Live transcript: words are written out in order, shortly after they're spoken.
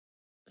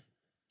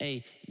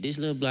Hey, this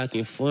little block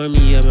inform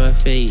me of my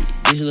fate.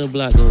 This little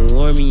block gon'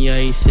 warn me I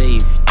ain't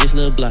safe. This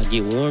little block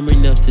get warm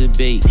enough to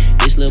bait.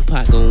 This little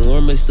pot gon'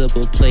 warm us up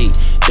a plate.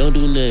 Don't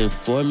do nothing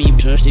for me,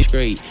 trust it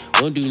straight.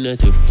 Won't do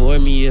nothing for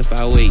me if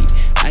I wait.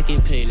 I can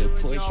paint a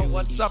portrait. Yo,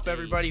 what's up,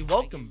 everybody?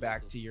 Welcome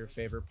back to your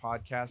favorite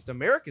podcast,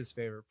 America's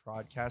favorite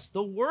podcast,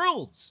 the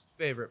world's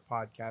favorite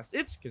podcast.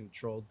 It's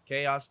Controlled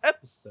Chaos,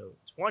 episode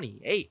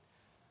 28.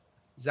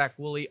 Zach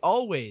Woolley,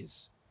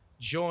 always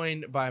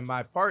joined by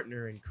my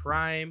partner in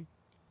crime,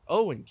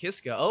 Owen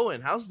Kiska.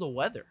 Owen, how's the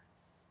weather?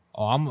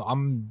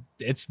 Oh,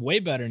 it's way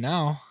better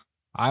now.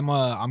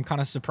 I'm kind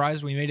of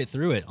surprised we made it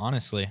through it,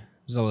 honestly. It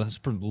was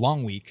a pretty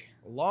long week.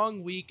 A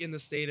long week in the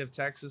state of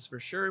Texas for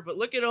sure, but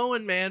look at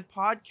Owen, man.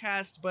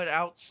 Podcast, but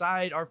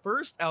outside. Our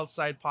first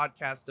outside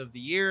podcast of the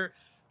year.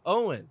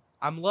 Owen,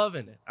 I'm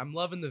loving it. I'm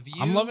loving the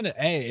view. I'm loving it.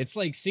 Hey, it's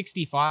like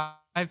 65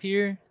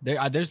 here.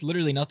 There's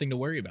literally nothing to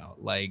worry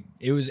about. Like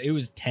it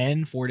was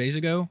 10 4 days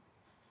ago.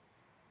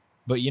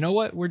 But you know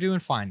what? We're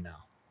doing fine now.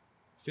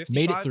 55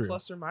 made it through.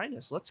 Plus or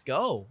minus. Let's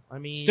go. I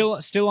mean,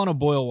 still on a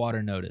boil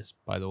water notice,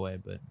 by the way,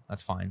 but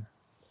that's fine.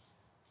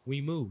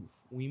 We move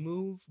with we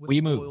move.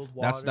 boiled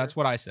water. That's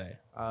what I say.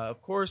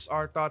 Of course,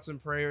 our thoughts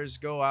and prayers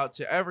go out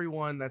to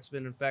everyone that's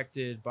been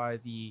affected by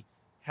the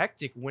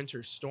hectic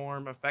winter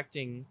storm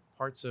affecting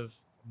parts of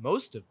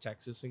most of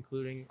Texas,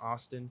 including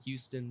Austin,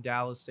 Houston,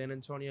 Dallas, San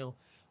Antonio,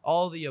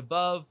 all the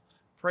above.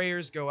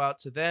 Prayers go out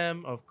to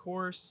them, of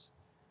course.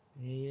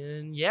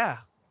 And yeah,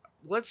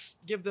 let's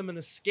give them an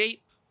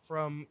escape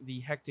from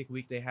the hectic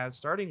week they have,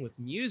 starting with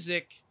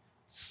music.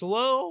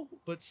 Slow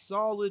but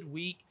solid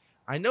week.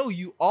 I know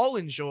you all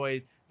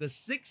enjoyed the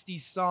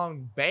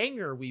 60-song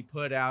banger we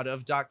put out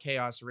of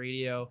 .Chaos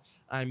Radio.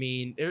 I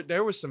mean,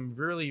 there was some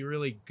really,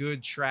 really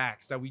good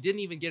tracks that we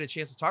didn't even get a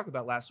chance to talk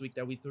about last week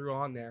that we threw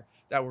on there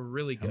that were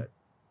really good.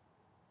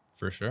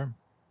 For sure.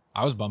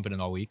 I was bumping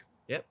it all week.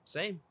 Yep,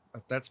 same.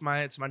 It's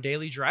my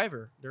daily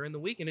driver during the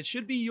week, and it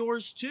should be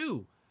yours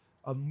too.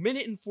 A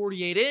minute and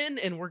 48 in,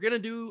 and we're going to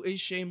do a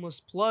shameless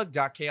plug.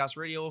 .Chaos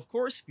Radio, of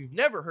course, if you've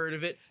never heard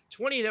of it,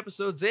 28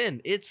 episodes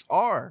in. It's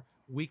our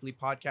weekly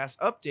podcast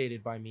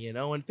updated by me and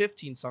Owen.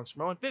 15 songs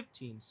from Owen,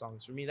 15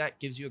 songs from me. That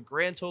gives you a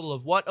grand total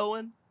of what,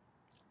 Owen?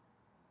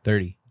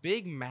 30.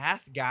 Big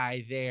math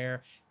guy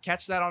there.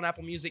 Catch that on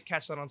Apple Music.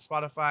 Catch that on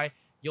Spotify.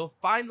 You'll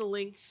find the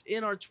links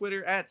in our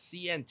Twitter at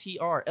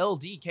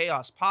CNTRLD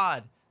Chaos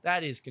Pod.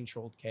 That is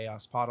Controlled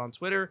Chaos Pod on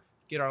Twitter.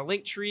 Get our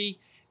link tree.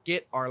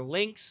 Get our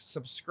links,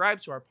 subscribe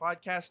to our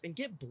podcast, and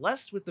get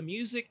blessed with the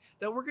music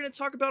that we're going to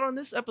talk about on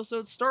this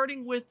episode,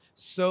 starting with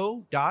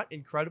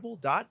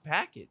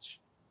So.Incredible.Package.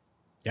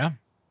 Yeah. A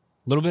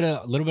little bit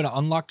of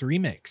unlocked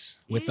remix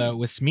with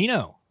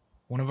Smino,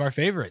 one of our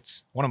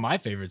favorites. One of my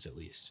favorites, at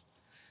least.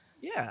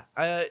 Yeah,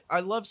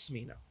 I love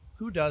Smino.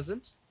 Who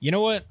doesn't? You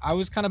know what? I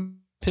was kind of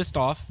pissed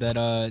off that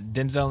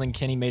Denzel and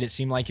Kenny made it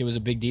seem like it was a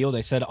big deal.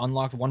 They said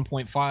unlocked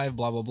 1.5,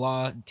 blah, blah,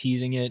 blah,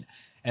 teasing it.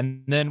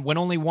 And then when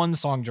only one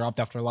song dropped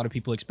after a lot of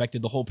people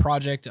expected the whole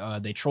project,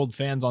 they trolled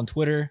fans on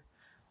Twitter.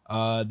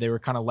 They were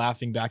kind of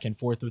laughing back and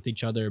forth with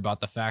each other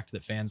about the fact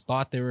that fans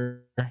thought they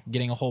were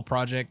getting a whole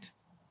project.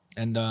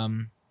 And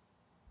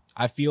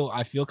I feel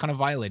kind of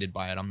violated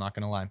by it. I'm not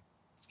going to lie.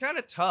 It's kind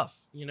of tough,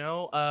 you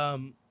know.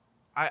 I'm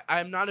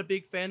not a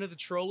big fan of the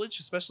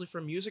trollage, especially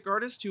from music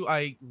artists who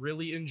I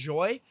really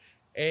enjoy.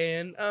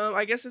 And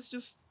I guess it's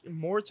just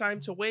more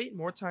time to wait,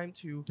 more time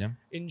to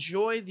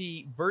enjoy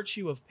the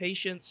virtue of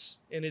patience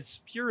in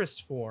its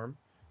purest form.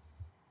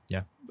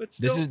 Yeah. But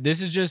still,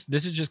 this is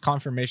just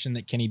confirmation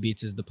that Kenny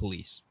Beats is the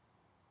police.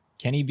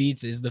 Kenny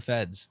Beats is the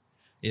feds.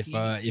 If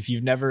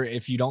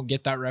you don't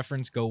get that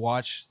reference, go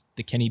watch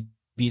the Kenny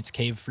Beats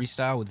Cave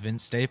freestyle with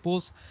Vince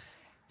Staples.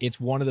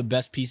 It's one of the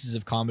best pieces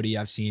of comedy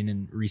I've seen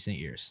in recent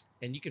years.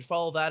 And you can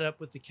follow that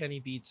up with the Kenny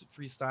Beats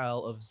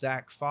freestyle of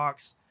Zach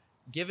Fox,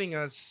 giving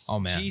us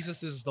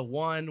Jesus is the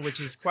One, which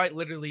is quite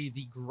literally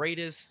the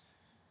greatest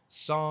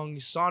song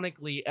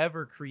sonically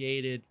ever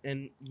created.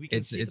 And we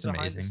can see it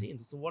behind the scenes.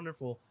 It's a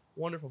wonderful,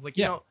 wonderful flick.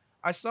 You know,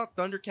 I saw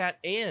Thundercat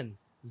and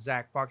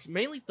Zach Fox,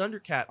 mainly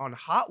Thundercat, on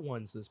Hot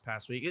Ones this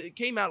past week. It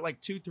came out like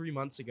 2-3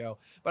 months ago,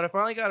 but I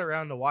finally got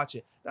around to watch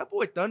it. That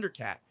boy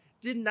Thundercat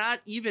did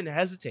not even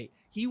hesitate.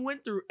 He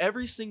went through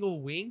every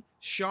single wing.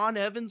 Sean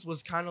Evans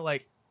was kind of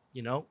like,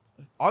 you know,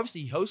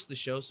 obviously he hosts the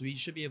show, so he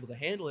should be able to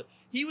handle it.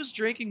 He was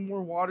drinking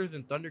more water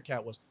than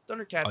Thundercat was.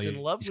 Thundercat's in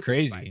love with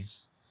the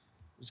spice.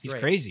 He's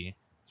crazy.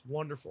 It's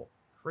wonderful.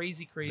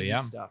 Crazy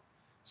stuff.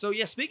 So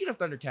yeah, speaking of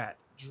Thundercat,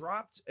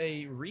 dropped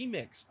a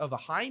remix of a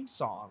Haim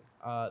song.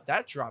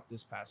 That dropped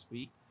this past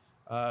week.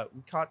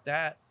 We caught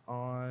that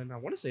on, I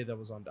want to say that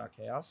was on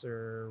 .Chaos,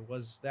 or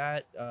was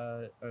that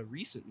a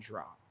recent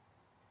drop?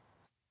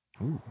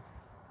 Ooh.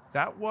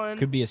 That one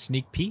could be a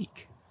sneak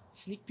peek.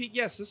 Sneak peek,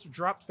 yes. This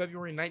dropped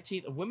February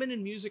 19th. A Women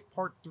in Music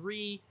Part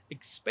 3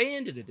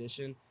 expanded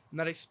edition. And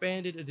that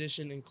expanded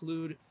edition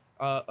include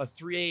a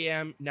 3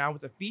 a.m. now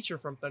with a feature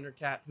from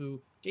Thundercat, who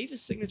gave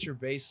his signature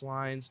bass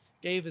lines,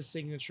 gave his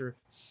signature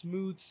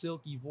smooth,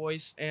 silky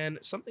voice, and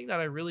something that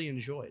I really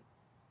enjoyed.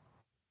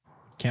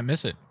 Can't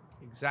miss it.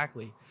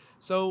 Exactly.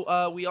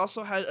 So we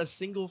also had a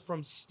single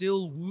from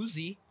Still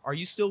Woozy. Are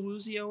you still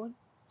woozy, Owen?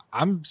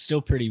 I'm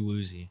still pretty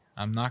woozy.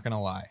 I'm not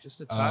gonna lie.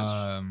 Just a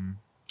touch.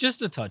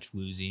 Just a touch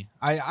woozy.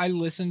 I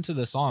listened to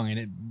the song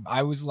and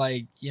I was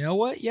like, you know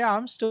what? Yeah,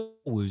 I'm still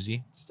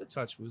woozy. Just a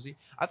touch woozy.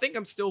 I think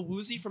I'm still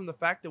woozy from the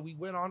fact that we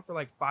went on for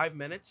like 5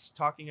 minutes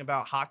talking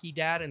about hockey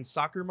dad and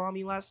soccer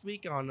mommy last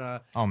week on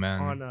Oh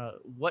man.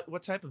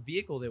 what type of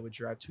vehicle they would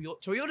drive.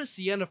 Toyota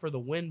Sienna for the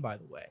win, by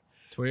the way.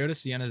 Toyota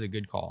Sienna is a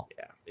good call.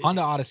 Yeah.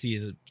 Honda Odyssey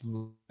is a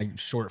like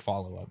short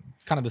follow up.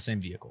 Kind of the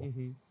same vehicle.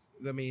 Mm-hmm.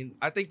 I mean,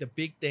 I think the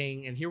big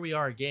thing, and here we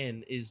are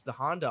again, is the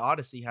Honda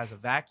Odyssey has a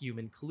vacuum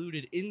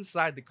included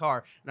inside the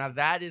car. Now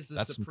that is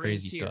That's some supreme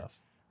crazy tier. stuff.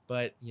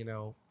 But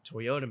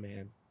Toyota,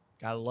 man,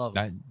 gotta love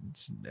it.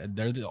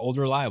 They're the old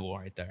reliable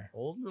right there.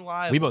 Old and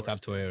reliable. We both have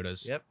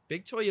Toyotas. Yep,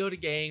 big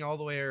Toyota gang all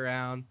the way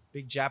around.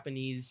 Big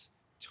Japanese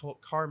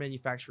car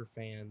manufacturer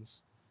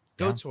fans.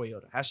 Go Yeah.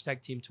 Toyota.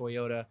 Hashtag Team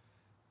Toyota.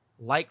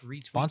 Like,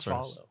 retweet, Sponsor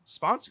us. follow.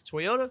 Sponsor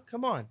Toyota.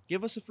 Come on,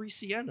 give us a free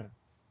Sienna.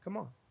 Come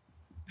on.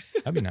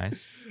 That'd be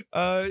nice.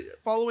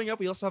 Following up,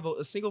 we also have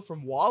a single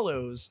from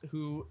Wallows,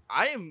 who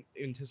I am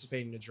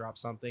anticipating to drop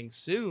something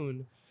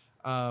soon,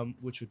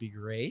 which would be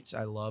great.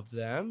 I love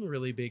them.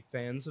 Really big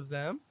fans of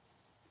them.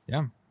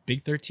 Yeah.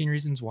 Big 13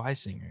 Reasons Why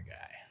singer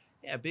guy.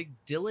 Yeah, big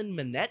Dylan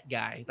Minette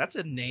guy. That's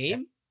a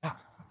name. Yeah.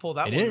 Pull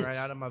that It one is. right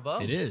out of my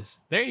butt. It is.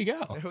 There you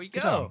go. There we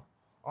Good go. job.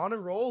 On a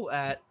roll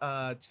at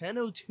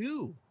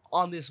 10:02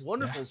 on this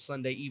wonderful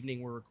Sunday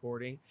evening we're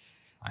recording.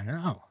 I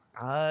know.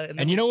 And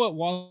And you know what?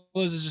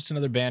 Wallows is just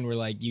another band where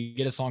like you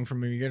get a song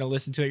from them, you're gonna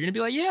listen to it, you're gonna be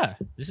like, yeah,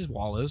 this is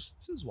Wallows.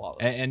 this is Wallows.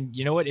 And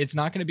you know what? It's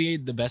not gonna be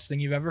the best thing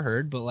you've ever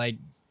heard, but like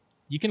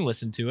you can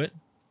listen to it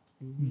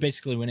Mhm.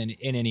 basically when in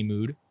any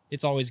mood.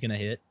 It's always gonna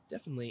hit.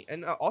 Definitely.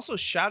 And also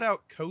shout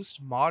out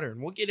Coast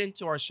Modern. We'll get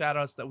into our shout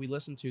outs that we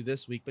listened to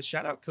this week, but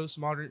shout out Coast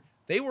Modern.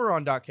 They were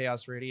on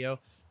 .chaos Radio.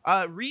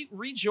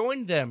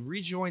 Rejoin them.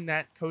 Rejoin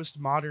that Coast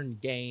Modern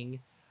gang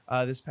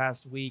this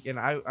past week. And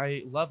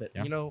I love it.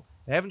 Yeah.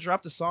 They haven't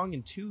dropped a song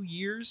in 2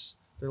 years.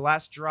 Their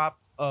last drop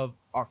of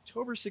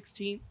October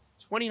 16th,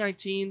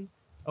 2019.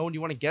 Oh, and you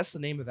want to guess the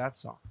name of that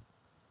song?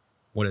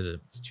 What is it?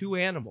 It's Two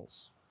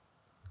Animals.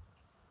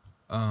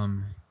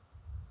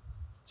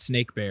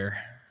 Snake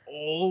Bear.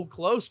 Oh,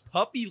 close.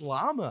 Puppy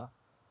Llama.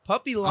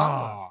 Puppy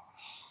Llama. Oh,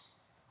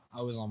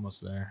 I was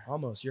almost there.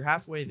 Almost. You're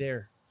halfway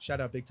there.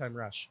 Shout out Big Time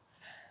Rush.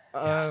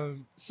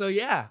 So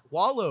yeah,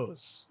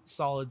 Wallows.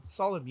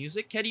 Solid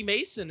music. Kenny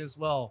Mason as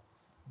well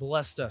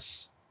blessed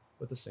us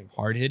with a single.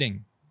 Hard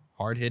hitting.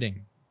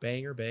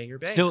 Banger.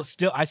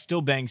 I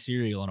still bang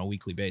Serial on a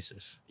weekly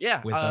basis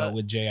Yeah.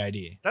 with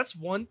JID. That's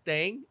one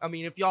thing. I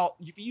mean, if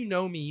you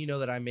know me, you know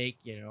that I make,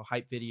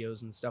 hype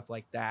videos and stuff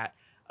like that.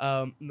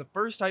 The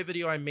first hype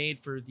video I made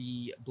for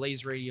the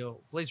Blaze Radio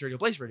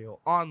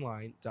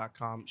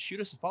online.com, shoot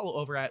us a follow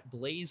over at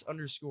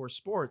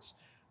Blaze_sports.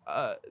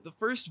 The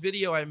first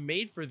video I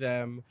made for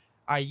them,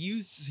 I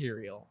used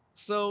Serial.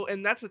 So,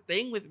 and that's the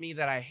thing with me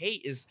that I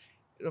hate is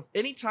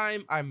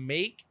anytime I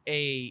make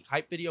a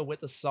hype video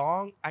with a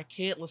song, I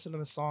can't listen to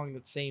the song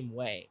the same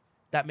way.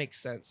 That makes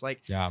sense.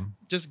 Like, Yeah.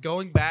 just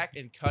going back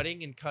and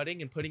cutting and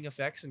putting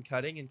effects and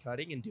cutting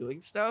and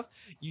doing stuff,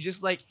 you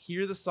just like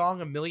hear the song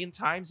a million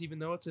times, even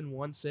though it's in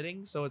one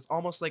sitting. So it's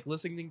almost like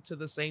listening to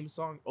the same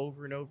song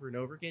over and over and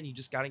over again. You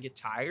just gotta get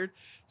tired.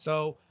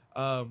 So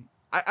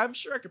I'm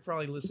sure I could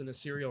probably listen to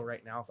Serial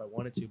right now if I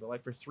wanted to, but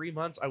like for 3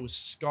 months, I was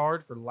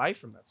scarred for life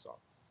from that song.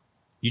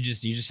 You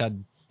just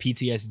had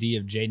PTSD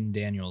of Jaden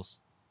Daniels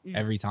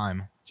every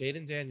time.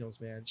 Jaden Daniels,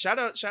 man. Shout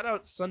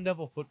out Sun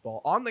Devil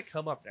football on the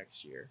come up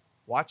next year.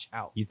 Watch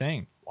out. You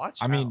think? Watch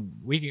I out. mean,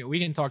 we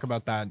can talk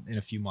about that in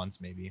a few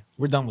months maybe.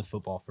 We're done with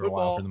football for a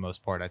while Football. for the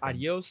most part, I think.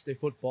 Adios de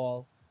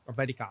football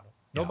americano.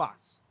 No Yeah.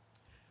 mas.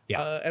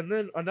 Yeah. And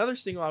then another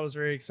single I was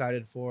very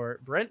excited for,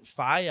 Brent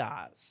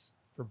Faiyaz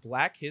for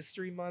Black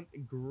History Month.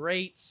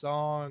 Great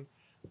song.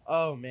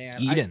 Oh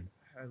man. Eden.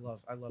 I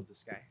love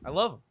this guy. I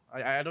love him.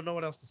 I don't know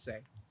what else to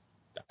say.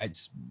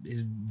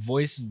 His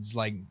voice is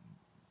like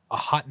a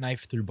hot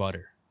knife through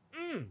butter.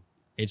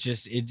 It's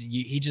just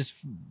he just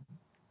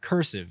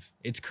cursive.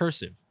 It's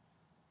cursive.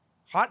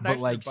 Hot But, knife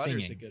like, through butter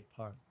is a singing. good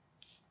pun.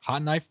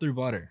 Hot knife through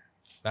butter.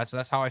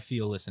 That's how I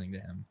feel listening to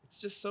him. It's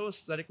just so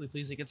aesthetically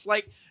pleasing. It's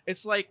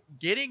like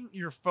getting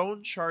your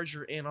phone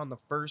charger in on the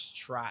first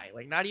try.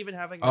 Like not even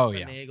having to Oh,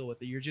 yeah. finagle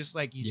with it. You're just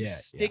like Yeah,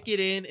 just stick it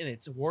in and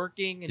it's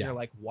working and Yeah. you're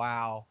like,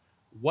 wow,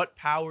 what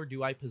power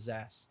do I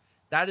possess?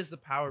 That is the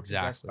power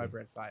possessed by Exactly.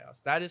 Brent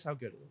Faiyaz. That is how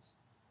good it is.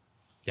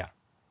 Yeah.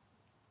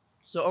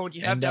 So Owen,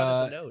 you have And,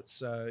 down in the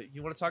notes.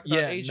 You want to talk about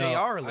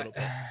AJR a little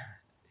bit?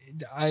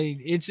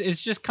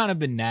 It's just kind of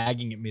been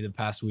nagging at me the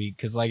past week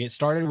because like it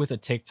started with a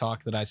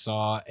TikTok that I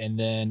saw, and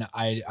then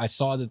I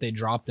saw that they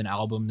dropped an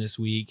album this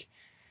week,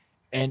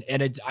 and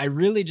I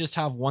really just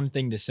have one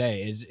thing to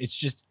say is it's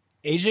just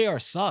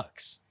AJR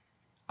sucks.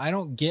 I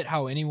don't get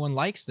how anyone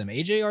likes them.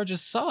 AJR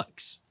just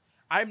sucks.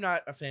 I'm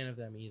not a fan of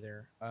them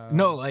either.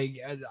 No, like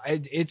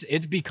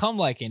it's become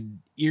like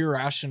an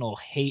irrational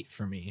hate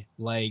for me.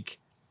 Like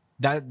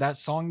That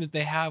song that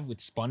they have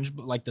with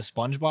like the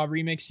SpongeBob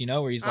remix, you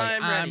know, where he's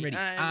like, I'm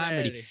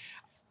ready.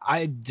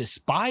 I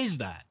despise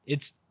that.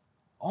 It's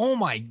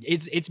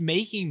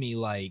making me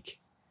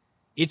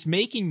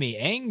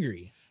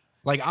angry.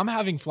 Like, I'm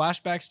having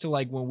flashbacks to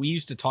like when we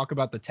used to talk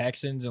about the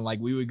Texans and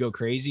like we would go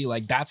crazy.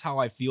 Like, that's how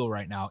I feel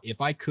right now.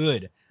 If I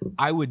could,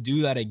 I would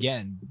do that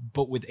again,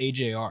 but with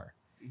AJR,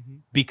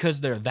 because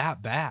they're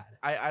that bad.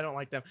 I don't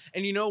like them.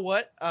 And you know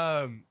what?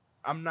 I'm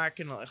not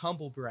gonna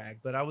humble brag,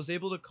 but I was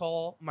able to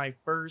call my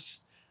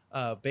first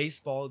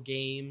baseball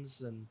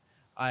games and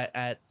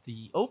at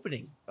the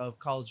opening of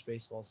college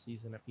baseball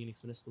season at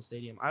Phoenix Municipal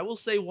Stadium. I will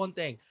say one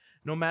thing: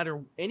 no matter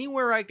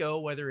anywhere I go,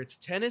 whether it's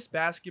tennis,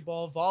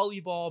 basketball,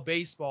 volleyball,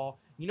 baseball,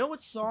 you know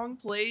what song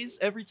plays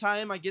every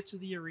time I get to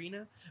the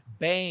arena?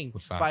 Bang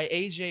by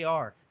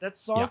AJR. That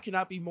song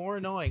cannot be more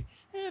annoying.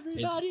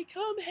 Everybody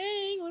come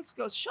hang. Let's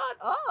go. Shut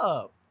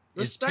up.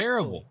 It's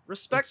terrible.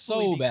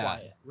 Respectfully, it's so be bad.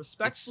 quiet.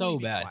 Respectfully, it's so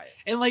be bad. quiet.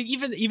 And like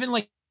even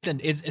like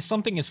it's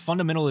something as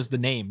fundamental as the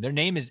name. Their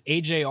name is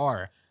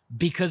AJR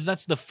because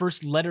that's the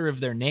first letter of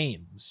their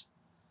names.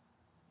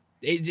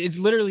 It's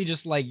literally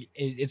just like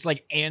it's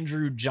like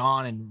Andrew,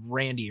 John, and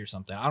Randy or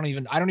something. I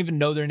don't even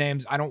know their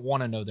names. I don't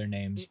want to know their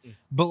names.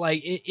 But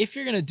like, if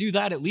you're gonna do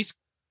that, at least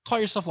call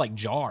yourself like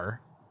Jar.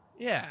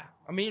 Yeah,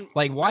 I mean,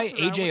 like why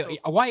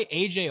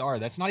AJR?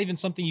 That's not even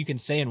something you can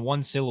say in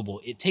one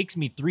syllable. It takes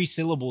me 3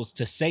 syllables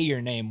to say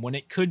your name when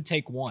it could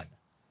take 1.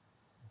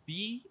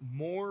 Be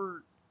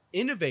more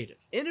innovative.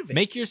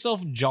 Make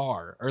yourself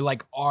Jar or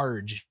like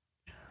Arj.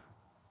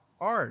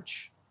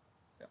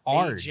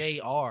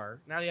 AJR.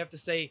 Now you have to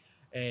say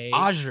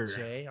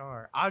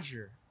AJR.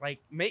 Ajr.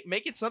 Like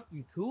make it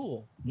something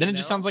cool. Then it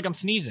just sounds like I'm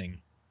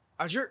sneezing.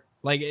 Ajr.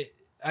 Like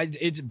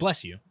it's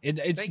bless you. I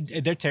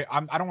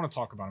don't want to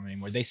talk about them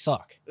anymore. They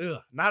suck.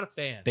 Ugh, not a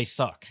fan. They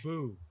suck.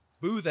 Boo.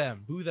 Boo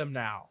them. Boo them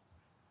now.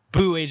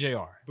 Boo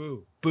AJR.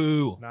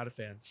 Boo. Not a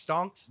fan.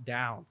 Stonks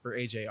down for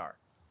AJR.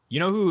 You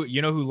know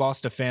who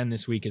lost a fan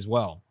this week as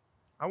well?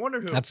 I wonder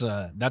who.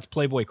 That's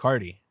Playboy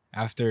Cardi.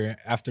 After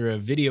a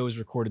video was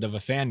recorded of a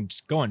fan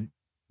just going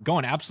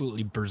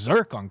absolutely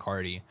berserk on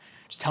Cardi,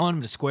 just telling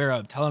him to square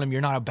up, telling him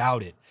you're not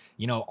about it,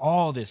 you know,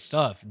 all this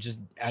stuff, just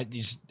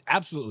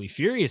absolutely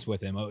furious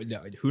with him.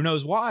 Who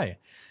knows why?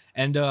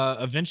 And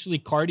eventually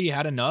Cardi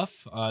had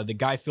enough. The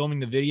guy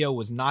filming the video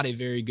was not a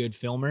very good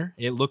filmer.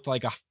 It looked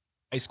like a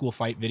high school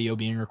fight video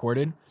being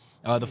recorded.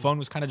 The phone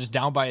was kind of just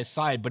down by his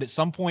side, but at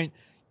some point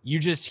you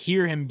just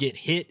hear him get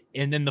hit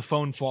and then the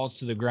phone falls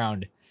to the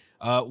ground.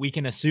 We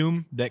can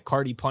assume that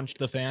Cardi punched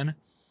the fan.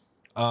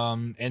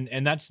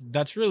 And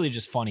that's really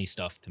just funny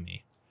stuff to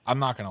me. I'm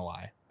not going to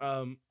lie.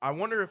 I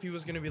wonder if he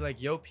was going to be like,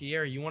 yo,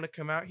 Pierre, you want to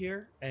come out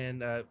here?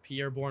 And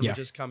Pierre Bourne would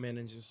just come in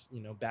and just,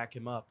 back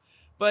him up.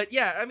 But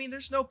yeah, I mean,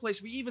 there's no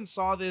place. We even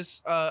saw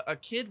this. A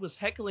kid was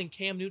heckling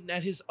Cam Newton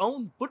at his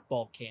own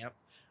football camp.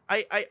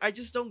 I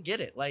just don't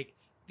get it. Like,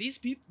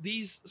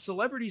 these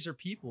celebrities are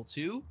people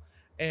too.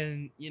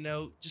 And,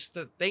 just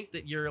to think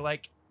that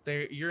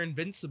you're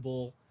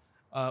invincible.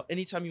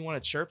 Anytime you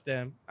want to chirp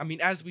them, I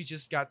mean, as we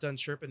just got done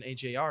chirping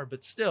AJR,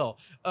 but still,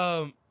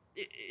 there's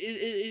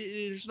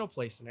no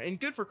place in it. And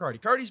good for Cardi.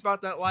 Cardi's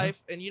about that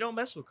life, and you don't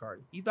mess with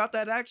Cardi. You about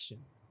that action.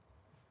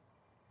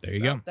 There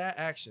you go. That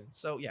action.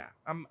 So yeah,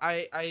 I'm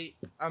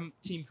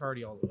Team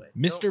Cardi all the way.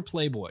 Mr.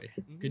 Playboy,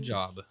 good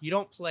job. You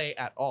don't play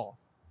at all.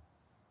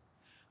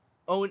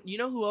 Oh, and you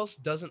know who else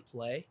doesn't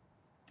play?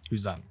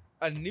 Who's that?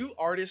 A new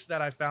artist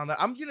that I found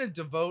that I'm going to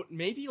devote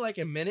maybe like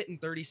a minute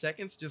and 30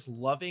 seconds just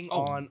loving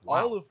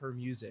all of her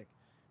music.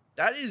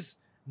 That is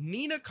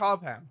Nina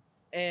Cobham.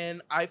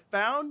 And I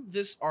found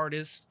this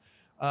artist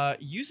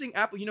using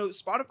Apple.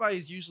 Spotify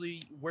is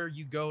usually where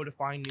you go to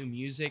find new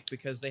music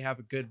because they have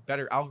a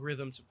better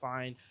algorithm to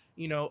find,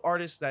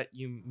 artists that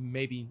you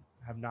maybe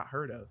have not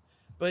heard of.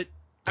 But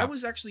I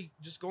was actually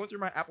just going through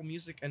my Apple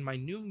Music and my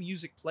new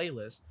music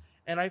playlist,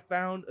 and I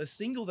found a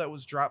single that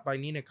was dropped by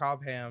Nina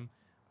Cobham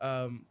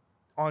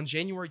on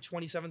January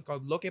 27th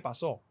called Lo Que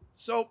Pasó.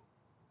 So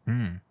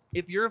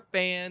if you're a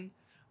fan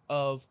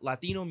of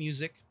Latino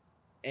music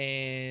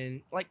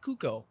and like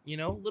Cuco,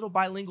 little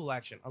bilingual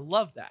action, I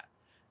love that.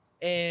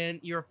 And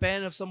you're a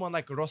fan of someone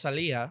like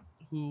Rosalia,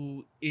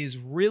 who is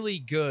really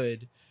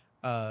good,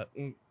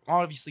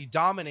 obviously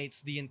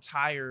dominates the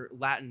entire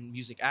Latin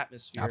music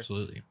atmosphere.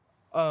 Absolutely.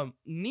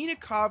 Nina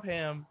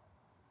Cobham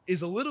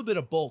is a little bit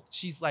of both.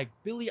 She's like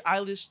Billie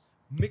Eilish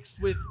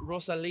mixed with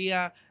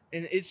Rosalia,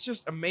 and it's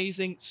just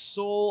amazing.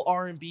 Soul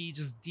R&B,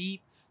 just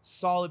deep,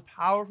 solid,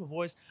 powerful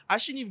voice. I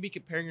shouldn't even be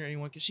comparing her to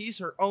anyone because she's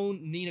her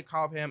own Nina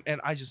Cobham,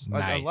 and I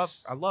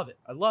love it.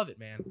 I love it,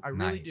 man. I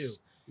really do.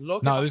 No,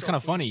 it was kind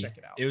of funny.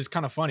 It was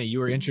kind of funny. You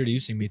were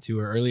introducing me to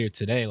her earlier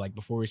today, like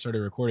before we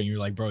started recording. You were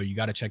like, bro, you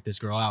got to check this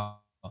girl out.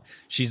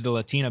 She's the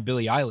Latina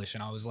Billie Eilish.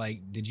 And I was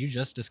like, did you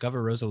just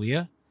discover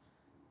Rosalia?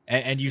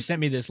 And you sent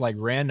me this like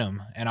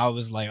random, and I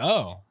was like,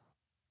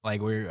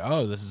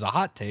 this is a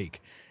hot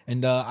take.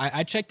 And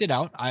I checked it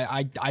out.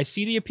 I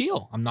see the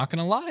appeal. I'm not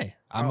gonna lie.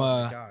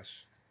 My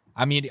gosh.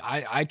 I mean,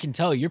 I can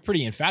tell you're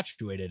pretty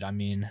infatuated. I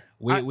mean,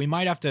 we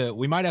might have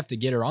to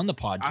get her on the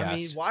podcast. I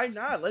mean, why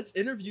not? Let's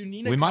interview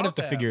Nina. We might have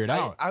to Kopf. figure it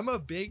out. I'm a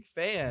big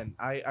fan.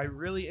 I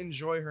really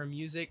enjoy her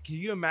music. Can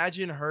you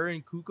imagine her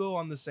and Kuko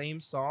on the same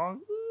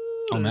song?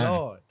 Ooh, Oh, man.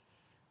 Lord.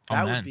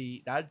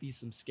 Man. That'd be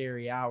some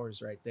scary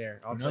hours right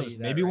there. I'll Who tell knows? you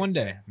that. Maybe right one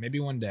day. there. Maybe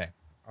one day.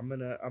 I'm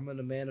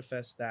gonna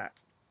manifest that.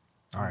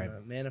 All right.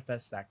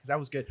 Manifest that because that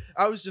was good.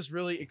 I was just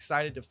really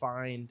excited to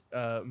find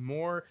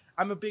more.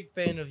 I'm a big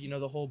fan of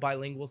the whole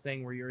bilingual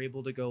thing where you're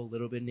able to go a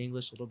little bit in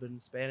English, a little bit in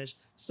Spanish,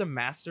 just a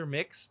master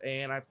mix.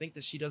 And I think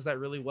that she does that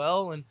really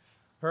well. And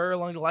her,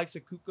 along the likes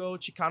of Kuko,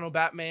 Chicano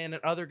Batman,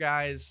 and other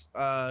guys,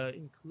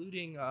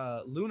 including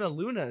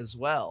Luna as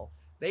well.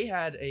 They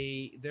had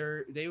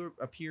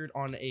appeared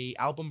on a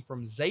album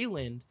from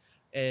Zayland,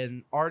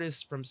 an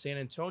artist from San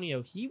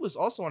Antonio. He was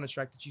also on a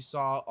track that you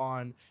saw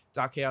on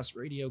 .Chaos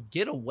Radio,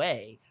 Get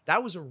Away.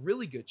 That was a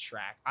really good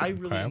track. I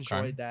really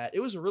enjoyed that. It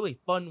was a really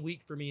fun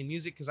week for me in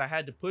music because I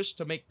had to push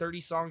to make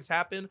 30 songs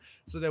happen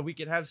so that we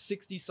could have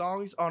 60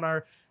 songs on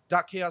our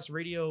 .Chaos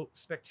Radio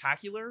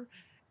Spectacular.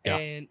 Yeah.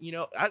 And,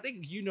 I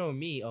think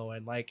me,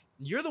 Owen. Like,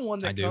 you're the one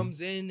that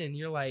comes in and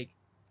you're like,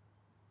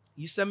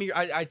 you send me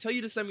I tell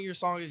you to send me your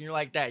songs and you're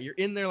like that. You're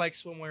in there like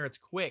swimwear. It's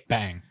quick.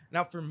 Bang.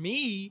 Now, for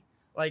me,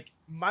 like,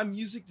 my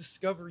music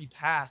discovery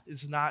path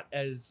is not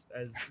as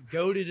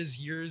goated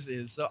as yours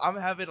is. So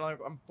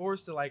I'm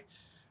forced to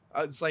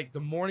it's like the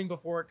morning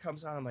before it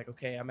comes out, I'm like,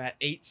 okay, I'm at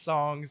 8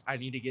 songs. I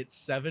need to get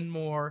 7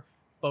 more.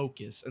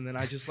 Focus. And then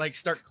I just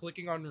start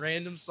clicking on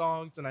random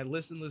songs and I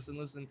listen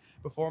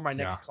before my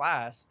next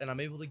class, and I'm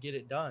able to get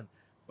it done.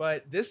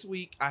 But this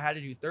week I had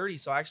to do 30.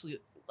 So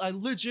I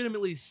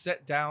legitimately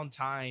set down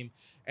time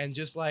and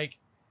just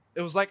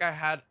it was like I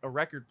had a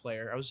record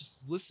player. I was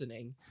just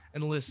listening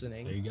and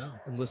listening. There you go.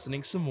 And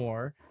listening some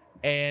more.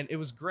 And it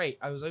was great.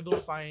 I was able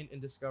to find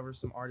and discover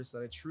some artists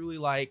that I truly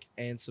like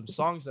and some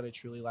songs that I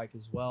truly like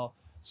as well.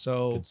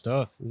 So good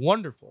stuff.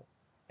 Wonderful.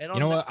 And you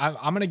know what?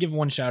 I'm going to give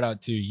one shout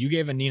out too. You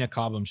gave a Nina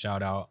Cobham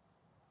shout out.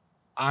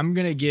 I'm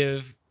going to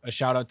give a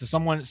shout out to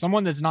someone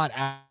that's not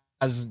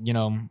as,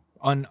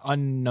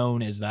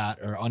 unknown as that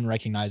or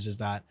unrecognized as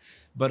that.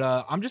 But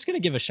I'm just going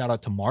to give a shout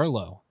out to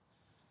Marlo.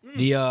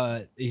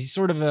 He's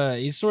sort of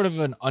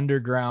an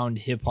underground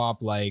hip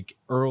hop, like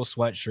Earl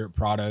Sweatshirt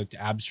product,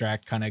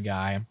 abstract kind of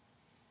guy.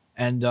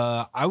 And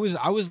I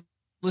was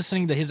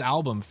listening to his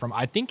album from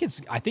I think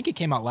it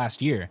came out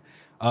last year,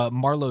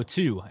 Marlo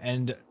 2,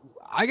 and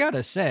I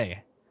gotta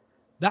say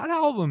that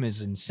album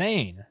is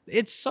insane.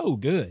 It's so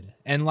good.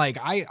 And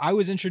I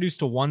was introduced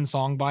to one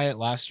song by it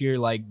last year,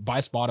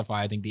 by Spotify.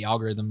 I think the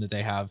algorithm that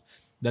they have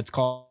that's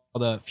called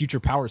Future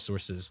Power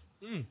Sources.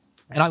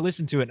 And I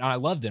listened to it and I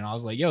loved it. And I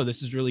was like, yo,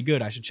 this is really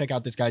good. I should check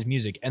out this guy's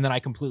music. And then I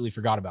completely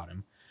forgot about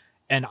him.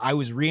 And I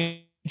was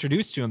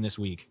reintroduced to him this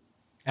week.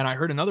 And I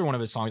heard another one of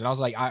his songs. And I was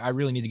like, I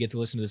really need to get to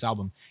listen to this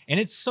album. And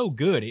it's so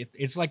good.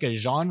 It's like a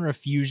genre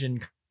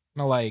fusion,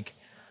 kind of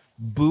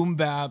boom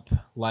bap,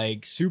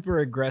 super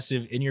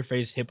aggressive, in your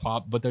face hip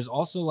hop. But there's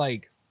also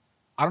I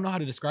don't know how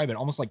to describe it,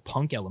 almost like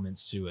punk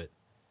elements to it.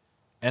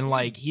 And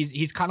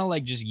he's kind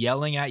of just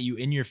yelling at you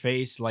in your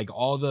face.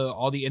 All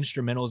the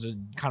instrumentals are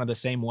kind of the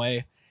same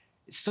way.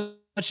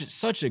 It's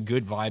such a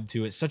good vibe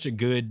to it. Such a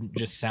good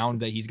just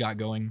sound that he's got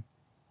going.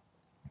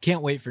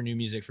 Can't wait for new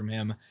music from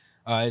him.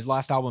 His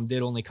last album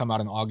did only come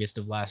out in August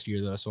of last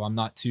year though, so I'm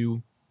not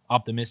too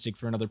optimistic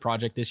for another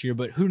project this year.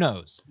 But who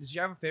knows? Did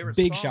you have a favorite?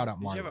 Big song? shout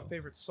out, Marlo. Did you have a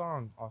favorite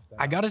song off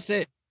that? I gotta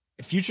say,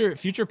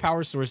 Future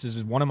Power Sources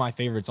was one of my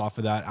favorites off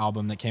of that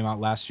album that came out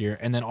last year,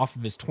 and then off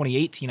of his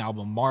 2018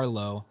 album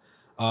Marlo.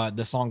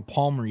 The song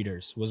Palm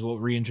Readers was what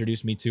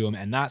reintroduced me to him,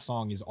 and that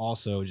song is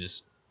also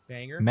just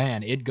banger.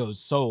 Man, it goes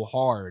so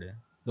hard.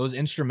 Those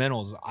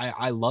instrumentals,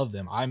 I love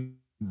them. I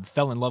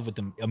fell in love with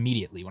them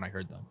immediately when I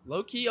heard them.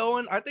 Low key,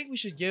 Owen, I think we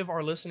should give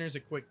our listeners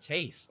a quick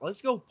taste.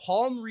 Let's go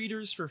Palm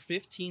Readers for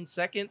 15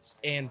 seconds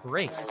and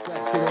break.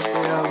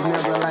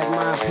 Never like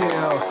my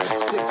pill.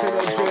 Stick to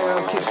the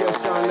drill, kick your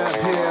stone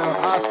uphill.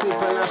 I'll sleep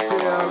and I feel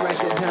right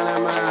there down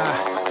at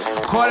my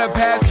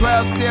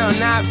 12:15, still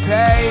not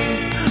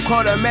phased.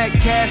 Quarter met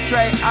cash,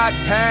 straight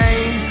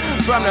octane.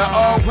 From the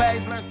old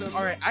ways, learn some.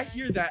 All right, I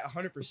hear that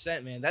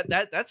 100%, man.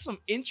 That's some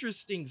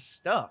interesting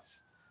stuff.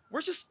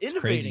 We're just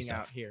innovating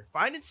out here,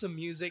 finding some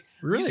music,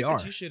 really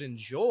that you should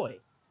enjoy.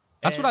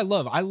 That's what I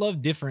love. I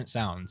love different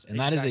sounds, and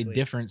that is a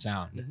different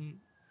sound.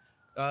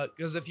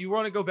 Because if you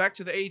want to go back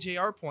to the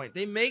AJR point,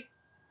 they make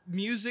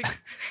music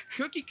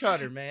cookie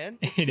cutter, man.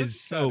 It is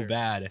so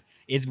bad.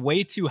 It's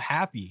way too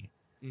happy.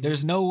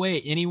 There's no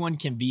way anyone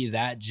can be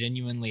that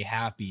genuinely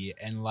happy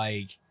and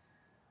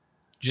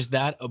just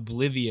that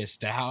oblivious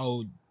to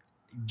how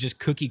just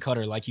cookie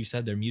cutter, like you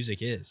said, their music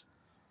is.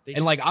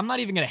 I'm not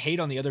even going to hate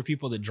on the other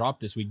people that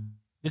dropped this week.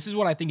 This is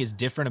what I think is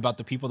different about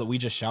the people that we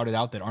just shouted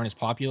out that aren't as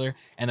popular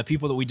and the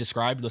people that we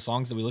described, the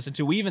songs that we listened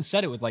to. We even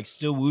said it with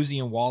Still Woozy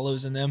and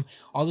Wallows in them.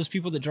 All those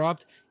people that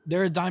dropped,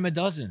 they're a dime a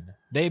dozen.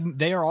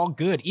 They are all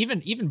good.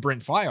 Even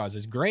Brent Faiyaz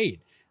is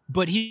great,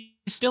 but he's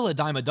still a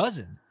dime a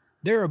dozen.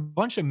 there are a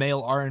bunch of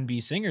male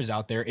R&B singers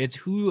out there. It's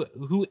who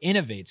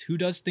innovates, who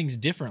does things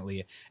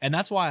differently. And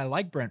that's why I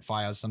like Brent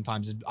Faiyaz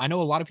sometimes. I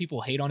know a lot of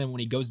people hate on him when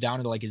he goes down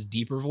into like his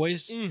deeper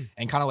voice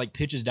and kind of like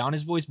pitches down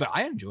his voice, but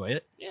I enjoy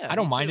it. Yeah, I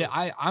don't mind too.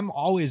 it. I'm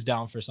always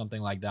down for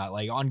something like that.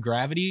 Like on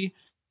Gravity,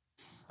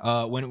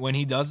 when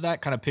he does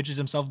that, kind of pitches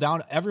himself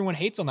down, everyone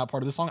hates on that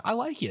part of the song. I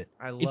like it.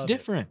 It's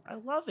different. I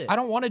love it. I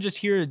don't want to just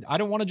hear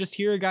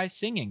a guy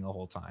singing the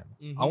whole time.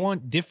 I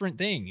want different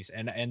things,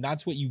 and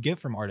that's what you get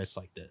from artists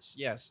like this.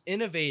 Yes,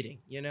 innovating,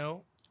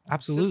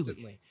 Absolutely.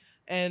 consistently.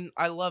 And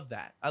I love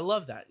that.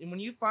 And when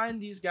you find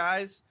these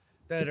guys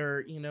that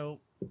are,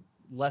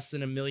 less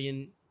than 1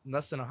 million,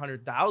 less than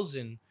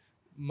 100,000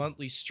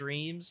 monthly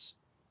streams,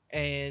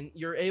 and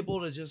you're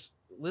able to just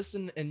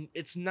listen, and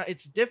it's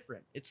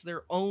different. It's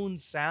their own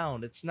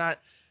sound. It's not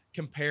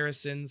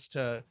comparisons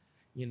to,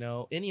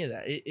 any of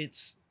that.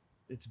 It's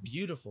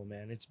beautiful,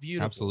 man. It's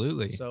beautiful.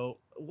 Absolutely. So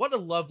what a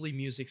lovely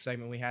music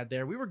segment we had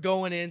there. We were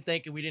going in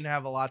thinking we didn't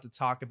have a lot to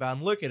talk about,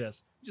 and look at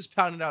us, just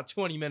pounding out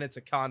 20 minutes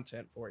of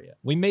content for you.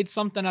 We made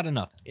something out of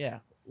nothing. Yeah,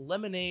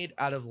 lemonade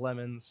out of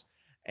lemons.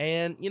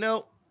 And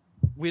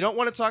we don't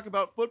want to talk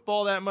about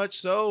football that much,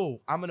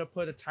 so I'm gonna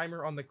put a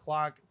timer on the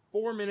clock.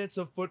 4 minutes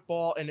of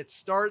football, and it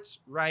starts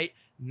right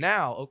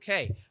now.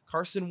 Okay,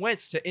 Carson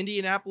Wentz to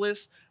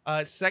Indianapolis,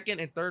 second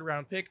and third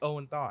round pick.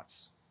 Owen,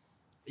 thoughts?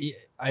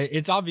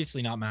 It's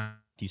obviously not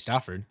Matthew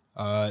Stafford.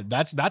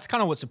 That's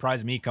kind of what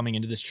surprised me coming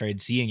into this trade.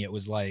 Seeing it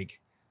was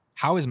like,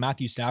 how is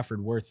Matthew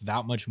Stafford worth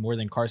that much more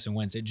than Carson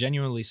Wentz? It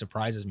genuinely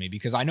surprises me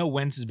because I know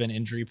Wentz has been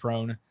injury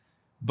prone,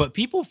 but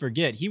people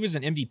forget he was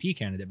an MVP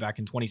candidate back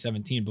in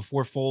 2017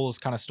 before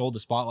Foles kind of stole the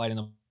spotlight in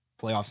the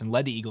playoffs and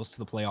led the Eagles to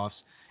the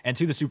playoffs and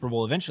to the Super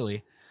Bowl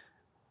eventually.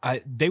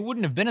 They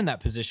wouldn't have been in that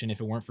position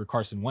if it weren't for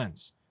Carson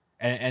Wentz.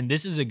 And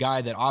this is a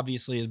guy that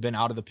obviously has been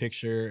out of the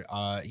picture.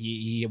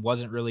 He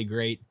wasn't really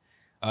great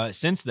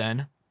since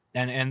then.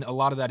 And a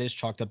lot of that is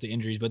chalked up to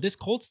injuries. But this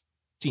Colts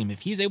team, if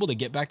he's able to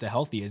get back to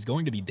healthy, is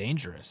going to be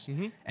dangerous.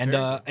 And,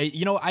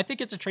 I think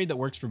it's a trade that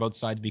works for both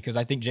sides because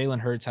I think Jalen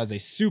Hurts has a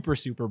super,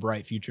 super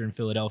bright future in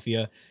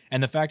Philadelphia.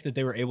 And the fact that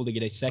they were able to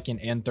get a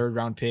second and third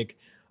round pick,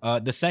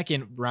 the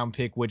second round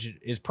pick, which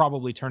is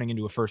probably turning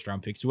into a first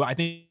round pick. So I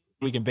think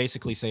we can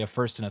basically say a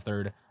first and a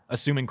third,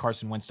 assuming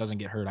Carson Wentz doesn't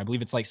get hurt. I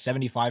believe it's like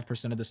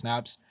 75% of the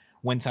snaps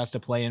Wentz has to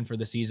play in for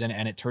the season,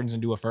 and it turns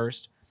into a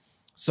first.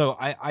 So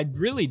I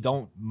really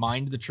don't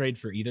mind the trade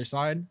for either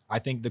side. I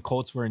think the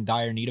Colts were in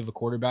dire need of a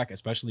quarterback,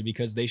 especially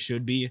because they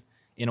should be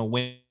in a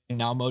win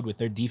now mode with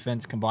their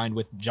defense combined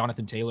with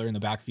Jonathan Taylor in the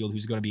backfield,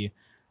 who's going to be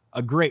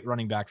a great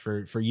running back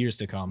for years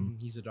to come.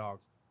 He's a dog.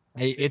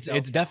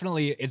 It's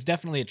definitely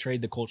a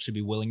trade the Colts should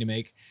be willing to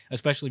make,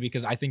 especially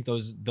because I think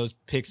those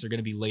picks are going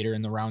to be later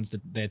in the rounds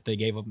that they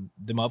gave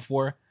them up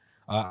for.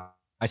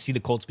 I see the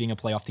Colts being a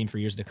playoff team for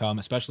years to come,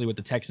 especially with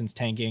the Texans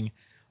tanking.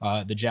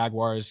 The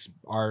Jaguars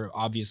are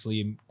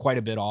obviously quite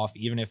a bit off,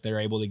 even if they're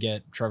able to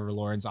get Trevor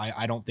Lawrence.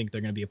 I don't think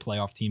they're going to be a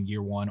playoff team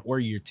year one or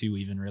year two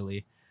even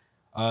really.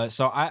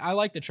 So I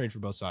like the trade for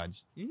both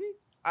sides.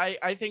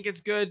 I think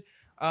it's good.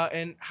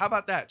 And how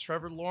about that?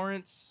 Trevor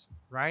Lawrence,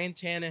 Ryan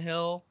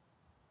Tannehill,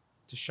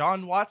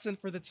 Deshaun Watson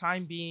for the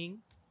time being,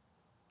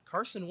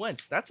 Carson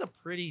Wentz. That's a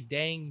pretty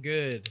dang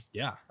good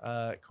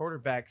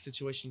quarterback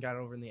situation got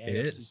over in the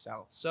AFC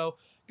South. So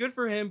good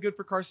for him. Good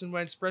for Carson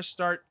Wentz. Fresh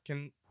start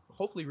can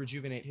hopefully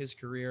rejuvenate his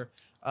career.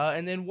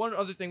 And then one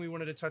other thing we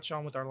wanted to touch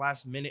on with our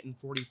last minute and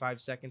 45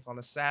 seconds on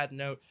a sad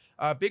note,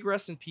 big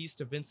rest in peace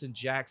to Vincent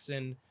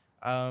Jackson.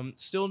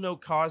 Still no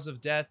cause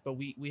of death, but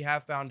we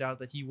have found out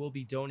that he will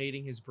be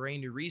donating his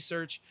brain to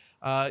research.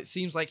 It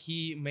seems like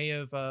he may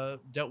have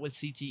dealt with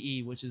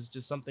CTE, which is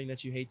just something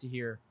that you hate to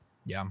hear.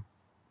 Yeah,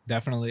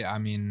 definitely. I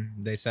mean,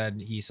 they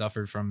said he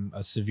suffered from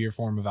a severe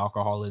form of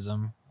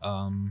alcoholism.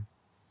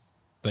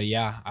 But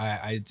yeah,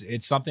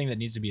 it's something that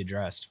needs to be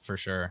addressed for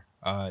sure.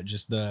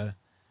 Just the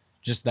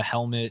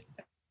helmet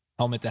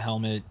to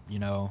helmet,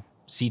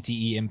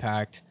 CTE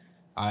impact.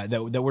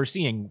 That we're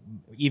seeing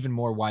even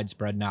more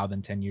widespread now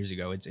than 10 years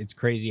ago. It's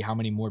crazy how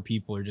many more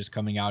people are just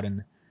coming out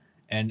and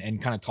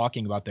kind of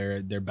talking about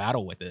their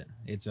battle with it.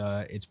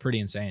 It's pretty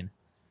insane.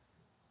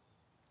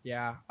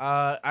 Yeah.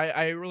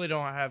 I really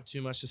don't have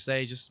too much to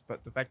say,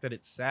 but the fact that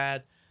it's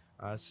sad.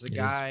 This is a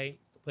guy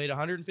played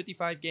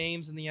 155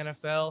 games in the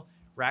NFL,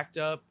 racked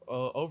up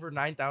over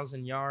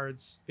 9,000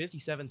 yards,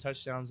 57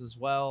 touchdowns as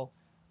well.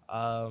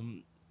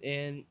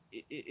 And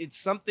it's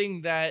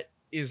something that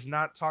is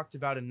not talked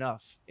about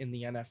enough in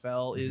the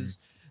NFL is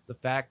the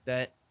fact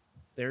that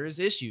there is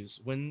issues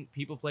when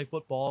people play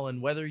football,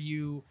 and whether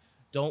you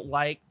don't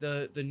like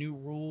the new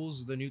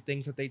rules, the new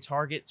things that they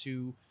target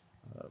to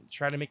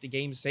try to make the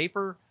game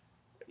safer,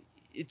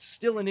 it's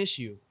still an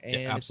issue, and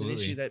it's an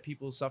issue that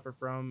people suffer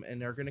from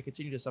and are going to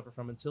continue to suffer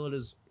from until it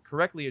is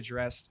correctly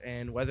addressed.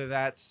 And whether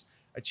that's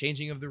a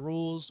changing of the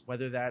rules,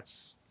 whether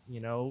that's,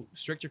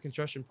 stricter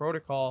concussion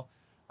protocol,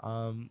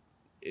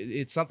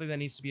 it's something that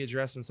needs to be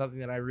addressed, and something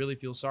that I really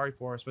feel sorry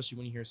for, especially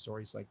when you hear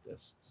stories like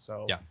this.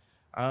 So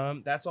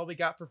that's all we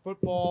got for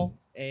football,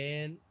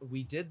 and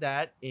we did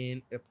that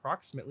in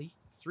approximately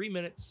 3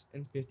 minutes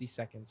and 50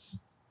 seconds.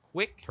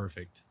 Quick,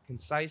 Perfect.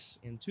 concise,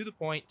 and to the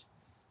point.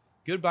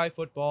 Goodbye,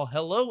 football.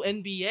 Hello,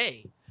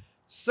 NBA.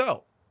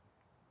 So,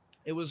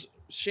 it was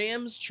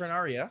Shams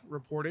Charania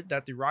reported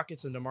that the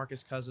Rockets and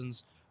DeMarcus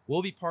Cousins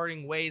will be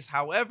parting ways.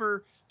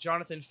 However,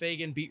 Jonathan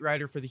Fagan, beat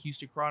writer for the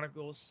Houston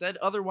Chronicles, said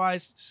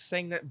otherwise,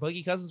 saying that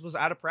Boogie Cousins was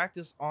out of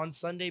practice on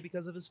Sunday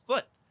because of his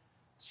foot.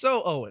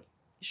 So, Owen,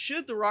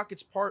 should the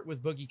Rockets part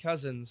with Boogie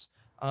Cousins?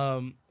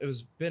 It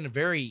was been a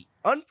very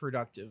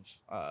unproductive,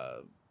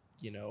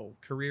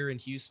 career in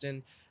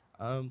Houston.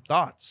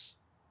 Thoughts?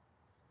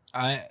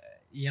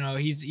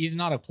 He's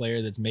not a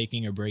player that's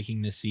making or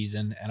breaking this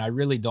season, and I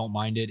really don't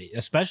mind it,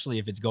 especially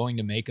if it's going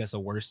to make us a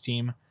worse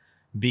team,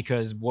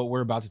 because what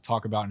we're about to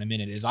talk about in a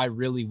minute is I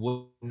really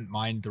wouldn't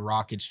mind the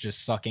Rockets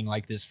just sucking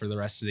like this for the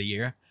rest of the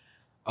year.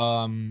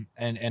 And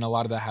a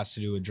lot of that has to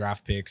do with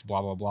draft picks,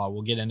 blah, blah, blah.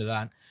 We'll get into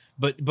that.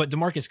 But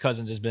DeMarcus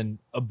Cousins has been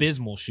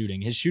abysmal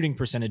shooting. His shooting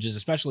percentages,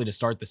 especially to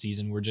start the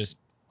season, were just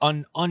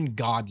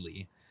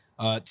ungodly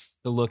to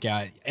look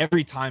at.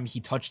 Every time he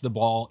touched the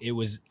ball, it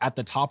was at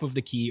the top of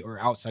the key or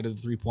outside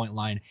of the 3-point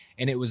line,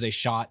 and it was a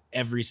shot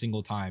every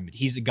single time.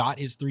 He's got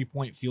his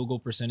 3-point field goal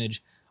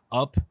percentage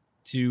up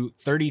to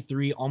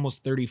 33,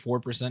 almost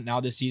 34% now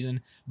this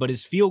season, but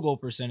his field goal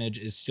percentage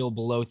is still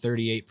below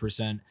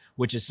 38%,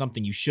 which is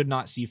something you should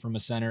not see from a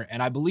center.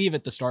 And I believe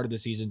at the start of the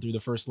season, through the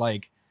first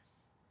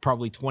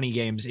probably 20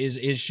 games,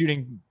 his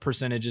shooting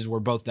percentages were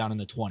both down in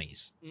the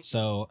 20s.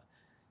 So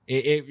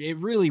it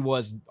really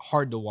was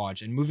hard to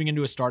watch, and moving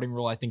into a starting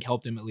role I think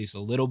helped him at least a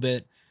little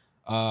bit.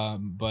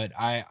 But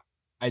I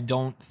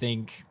don't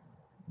think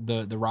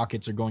the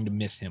Rockets are going to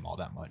miss him all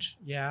that much.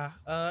 Yeah,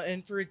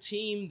 and for a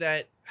team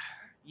that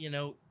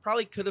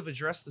probably could have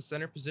addressed the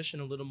center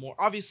position a little more.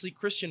 Obviously,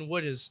 Christian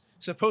Wood is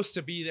supposed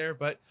to be there,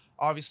 but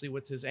obviously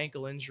with his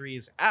ankle injury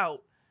is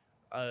out,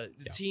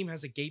 the team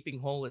has a gaping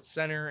hole at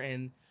center,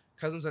 and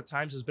Cousins at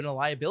times has been a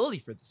liability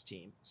for this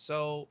team.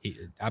 So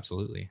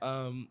absolutely.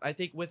 I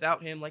think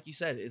without him, like you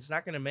said, it's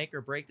not going to make or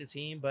break the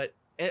team, but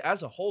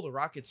as a whole, the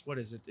Rockets, what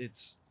is it?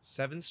 It's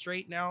 7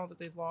 straight now that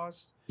they've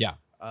lost. Yeah.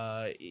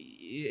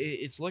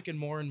 It's looking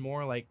more and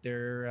more like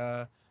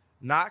they're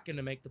not going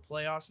to make the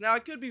playoffs. Now, I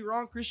could be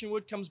wrong. Christian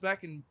Wood comes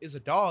back and is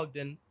a dog,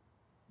 then,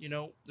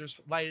 there's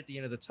light at the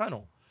end of the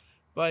tunnel.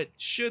 But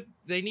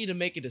they need to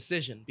make a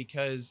decision,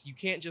 because you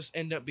can't just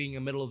end up being a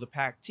middle of the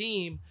pack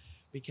team,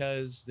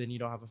 because then you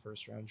don't have a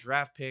first round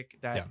draft pick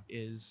that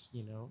is,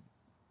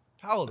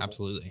 palatable.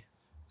 Absolutely.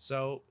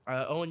 So,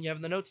 Owen, you have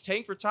in the notes,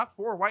 tank for top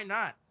 4. Why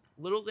not?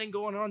 Little thing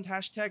going on.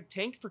 #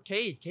 tank for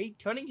Cade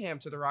Cunningham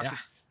to the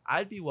Rockets. Yeah.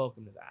 I'd be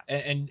welcome to that.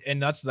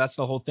 And that's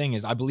the whole thing,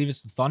 is I believe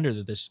it's the Thunder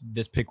that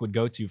this pick would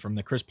go to from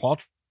the Chris Paul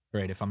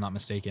trade, if I'm not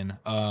mistaken.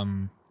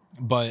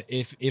 But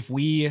if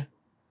we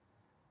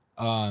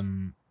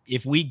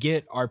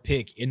get our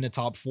pick in the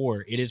top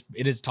 4, it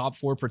is top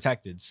 4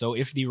 protected. So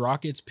if the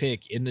Rockets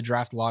pick in the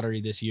draft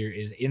lottery this year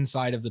is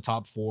inside of the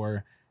top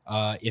 4,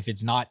 if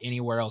it's not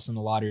anywhere else in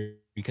the lottery,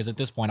 because at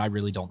this point I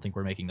really don't think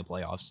we're making the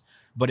playoffs.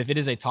 But if it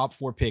is a top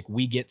 4 pick,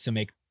 we get to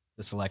make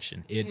the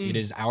selection. It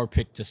is our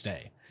pick to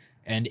stay.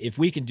 And if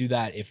we can do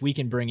that, if we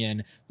can bring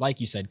in, like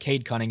you said,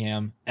 Cade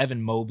Cunningham,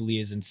 Evan Mobley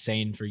is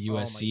insane for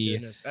USC. Oh my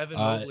goodness. Evan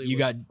Mobley you was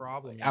got a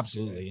problem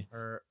absolutely.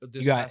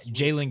 You got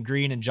Jalen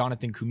Green and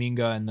Jonathan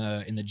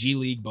Kuminga in the G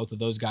League. Both of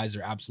those guys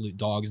are absolute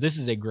dogs. This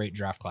is a great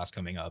draft class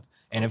coming up.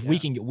 And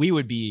we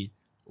would be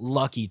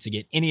lucky to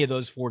get any of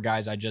those 4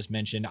 guys I just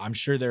mentioned. I'm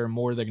sure there are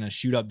more that are going to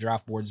shoot up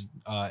draft boards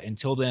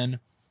until then.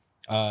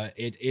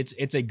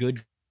 It's a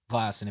good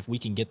class, and if we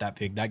can get that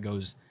pick, that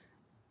goes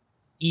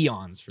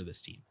eons for this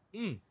team.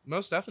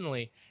 Most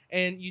definitely.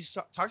 And you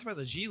talked about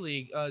the G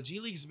League. G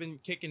League's been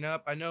kicking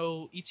up. I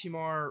know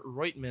Itamar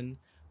Reutman,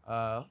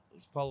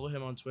 follow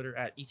him on Twitter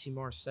at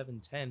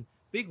Itamar710.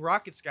 Big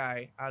Rockets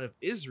guy out of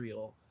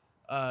Israel.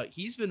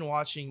 He's been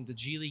watching the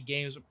G League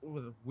games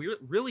with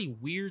really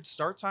weird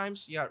start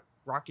times. You got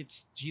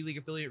Rockets G League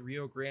affiliate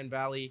Rio Grande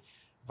Valley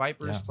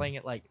Vipers playing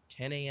at like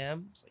 10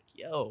 a.m. It's like,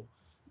 yo,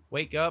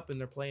 wake up, and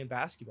they're playing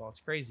basketball.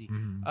 It's crazy.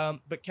 Mm-hmm.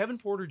 But Kevin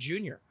Porter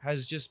Jr.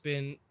 has just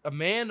been a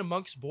man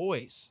amongst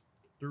boys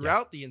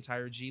throughout the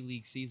entire G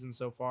League season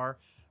so far.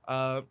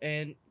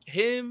 And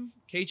him,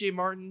 KJ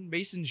Martin,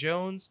 Mason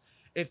Jones,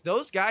 if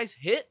those guys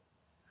hit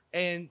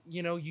and,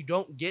 you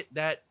don't get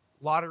that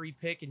lottery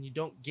pick and you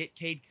don't get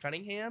Cade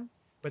Cunningham,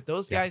 but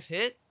those guys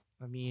hit,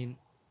 I mean,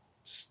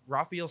 just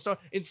Raphael Stone.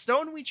 In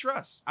Stone, we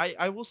trust.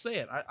 I will say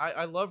it.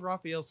 I love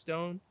Raphael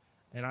Stone,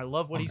 and I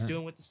love what he's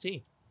doing with this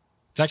team.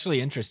 It's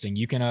actually interesting.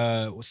 You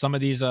can some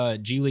of these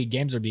G League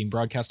games are being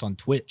broadcast on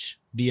Twitch.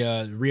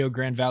 The Rio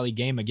Grande Valley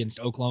game against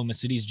Oklahoma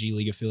City's G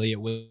League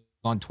affiliate was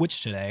on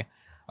Twitch today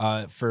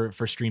for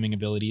streaming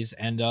abilities.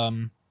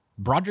 And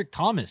Broderick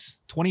Thomas,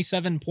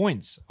 27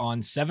 points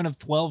on 7 of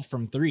 12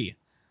 from 3.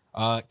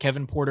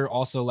 Kevin Porter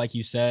also, like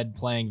you said,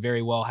 playing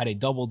very well, had a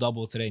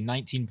double-double today,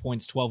 19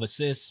 points, 12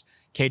 assists.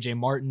 KJ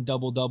Martin,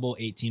 double-double,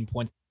 18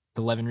 points,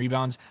 11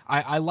 rebounds.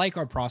 I like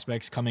our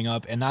prospects coming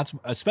up, and that's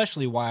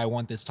especially why I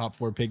want this top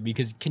 4 pick,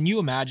 because can you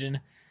imagine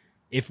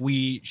if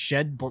we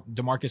shed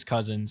DeMarcus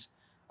Cousins,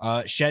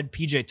 Shed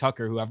PJ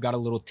Tucker, who I've got a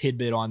little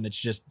tidbit on that's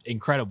just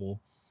incredible.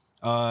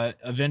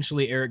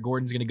 Eventually, Eric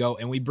Gordon's going to go,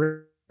 and we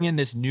bring in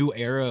this new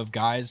era of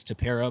guys to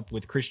pair up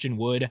with Christian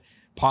Wood,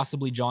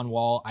 possibly John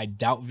Wall. I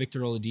doubt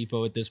Victor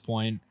Oladipo at this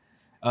point.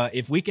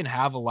 If we can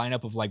have a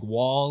lineup of like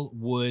Wall,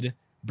 Wood,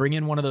 bring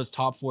in one of those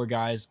top 4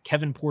 guys,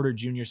 Kevin Porter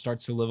Jr.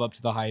 starts to live up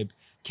to the hype.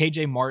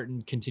 KJ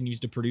Martin continues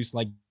to produce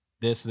like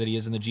this that he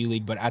is in the G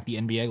League, but at the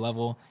NBA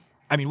level.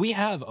 I mean, we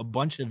have a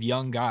bunch of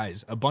young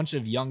guys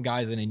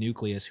in a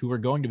nucleus who are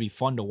going to be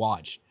fun to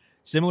watch.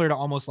 Similar to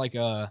almost like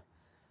I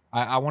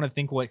want to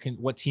think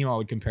what team I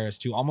would compare us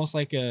to. Almost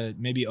like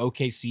maybe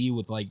OKC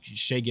with like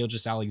Shai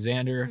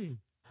Gilgeous-Alexander.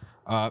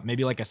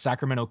 Maybe like a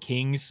Sacramento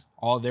Kings.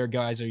 All their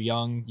guys are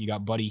young. You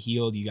got Buddy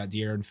Hield, you got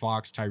De'Aaron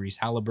Fox, Tyrese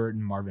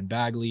Halliburton, Marvin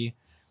Bagley.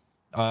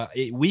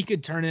 We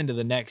could turn into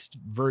the next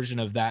version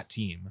of that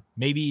team.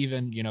 Maybe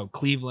even,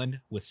 Cleveland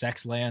with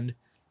Sexland.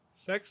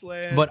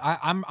 But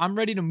I'm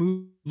ready to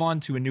move on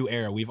to a new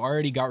era. We've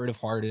already got rid of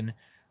Harden.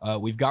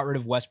 We've got rid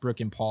of Westbrook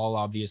and Paul,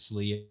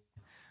 obviously.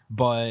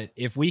 But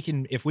if we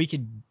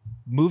could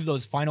move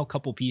those final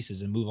couple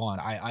pieces and move on,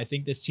 I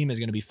think this team is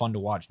going to be fun to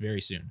watch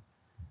very soon.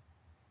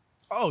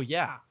 Oh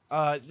yeah,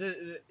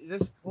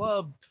 this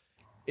club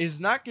is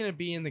not going to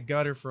be in the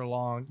gutter for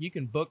long. You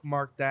can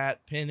bookmark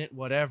that, pin it,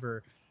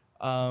 whatever.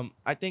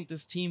 I think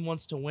this team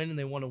wants to win, and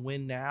they want to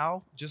win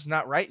now, just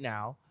not right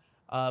now,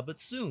 but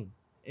soon.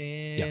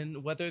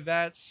 And whether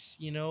that's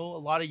a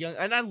lot of young,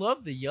 and I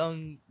love the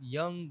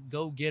young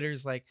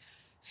go-getters. Like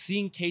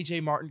seeing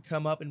KJ Martin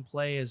come up and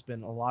play has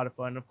been a lot of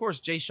fun. Of course,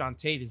 Jayshawn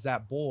Tate is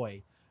that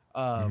boy.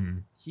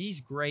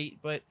 He's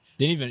great, but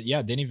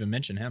didn't even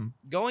mention him.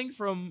 Going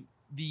from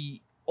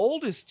the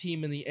oldest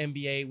team in the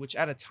NBA, which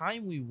at a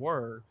time we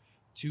were,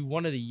 to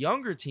one of the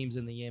younger teams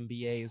in the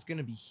NBA is going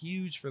to be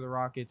huge for the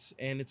Rockets,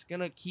 and it's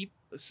going to keep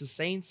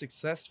sustained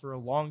success for a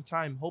long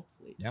time,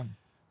 hopefully. Yeah.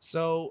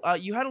 So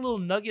you had a little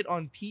nugget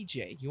on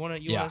PJ. You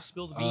want to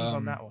spill the beans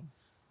on that one?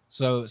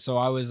 So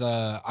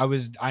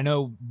I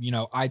know,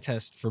 eye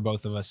test for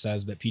both of us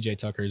says that PJ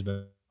Tucker has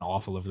been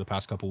awful over the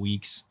past couple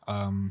weeks.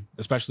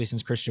 Especially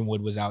since Christian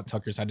Wood was out,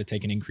 Tucker's had to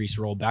take an increased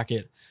role back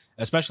at,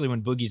 especially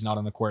when Boogie's not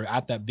on the court,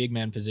 at that big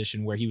man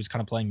position where he was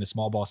kind of playing the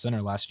small ball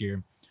center last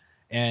year.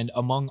 And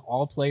among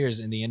all players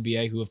in the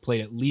NBA who have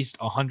played at least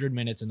 100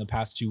 minutes in the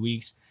past 2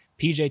 weeks,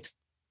 PJ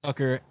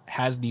Tucker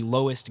has the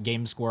lowest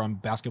game score on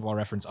Basketball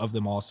Reference of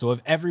them all. So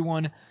of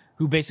everyone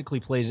who basically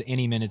plays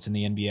any minutes in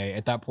the NBA,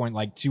 at that point,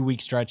 like 2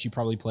 week stretch, you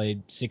probably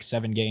played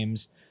 6-7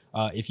 games.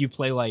 If you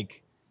play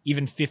like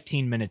even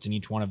 15 minutes in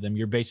each one of them,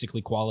 you're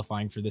basically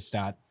qualifying for this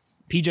stat.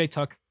 PJ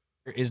Tucker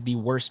is the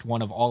worst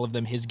one of all of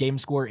them. His game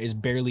score is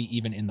barely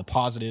even in the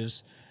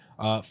positives.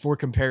 For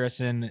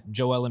comparison,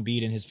 Joel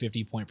Embiid in his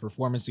 50-point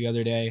performance the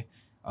other day,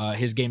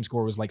 his game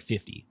score was like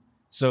 50.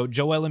 So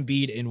Joel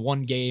Embiid in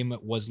one game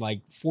was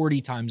like 40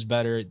 times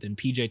better than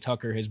PJ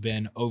Tucker has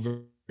been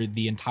over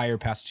the entire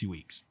past 2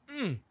 weeks,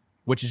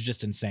 which is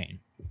just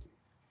insane.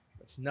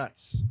 That's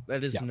nuts.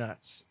 That is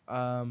nuts.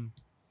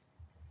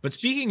 But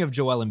speaking of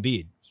Joel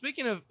Embiid,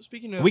 speaking of,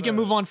 we can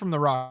move on from the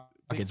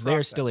Rockets.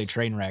 They're still a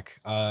train wreck.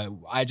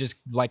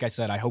 Like I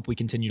said, I hope we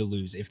continue to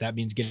lose. If that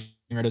means getting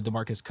rid of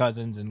DeMarcus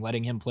Cousins and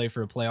letting him play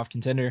for a playoff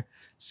contender,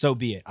 so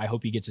be it. I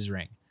hope he gets his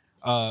ring.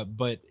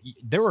 But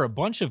there were a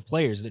bunch of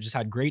players that just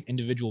had great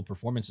individual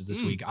performances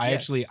this week. I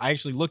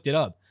actually looked it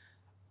up.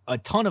 A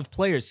ton of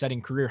players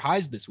setting career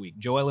highs this week.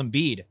 Joel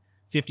Embiid,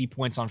 50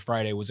 points on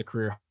Friday was a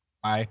career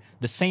high.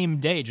 The same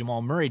day,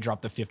 Jamal Murray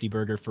dropped the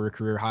 50-burger for a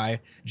career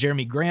high.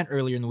 Jeremy Grant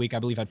earlier in the week, I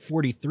believe, had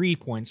 43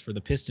 points for the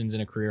Pistons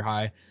in a career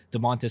high.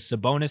 Domantas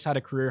Sabonis had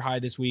a career high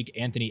this week.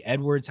 Anthony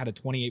Edwards had a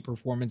 28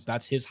 performance.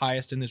 That's his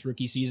highest in this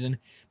rookie season.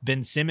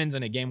 Ben Simmons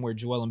in a game where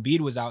Joel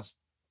Embiid was out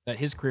at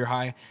his career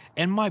high.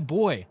 And my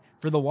boy,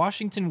 for the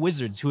Washington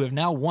Wizards, who have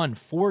now won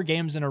 4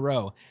 games in a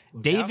row,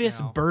 Davis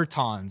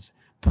Bertans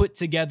put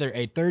together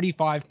a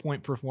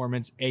 35-point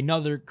performance,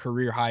 another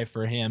career high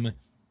for him.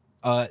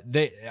 I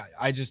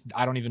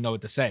don't even know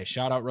what to say.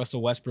 Shout out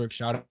Russell Westbrook.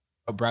 Shout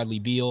out Bradley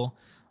Beal.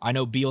 I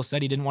know Beal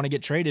said he didn't want to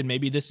get traded.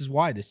 Maybe this is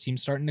why this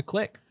team's starting to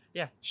click.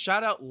 Yeah.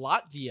 Shout out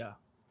Latvia,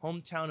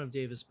 hometown of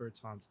Davis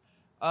Bertans.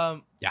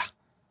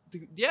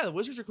 The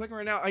Wizards are clicking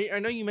right now. I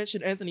know you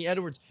mentioned Anthony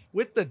Edwards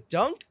with the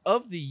dunk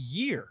of the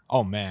year.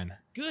 Oh man.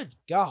 Good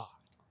God.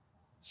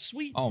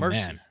 Sweet mercy.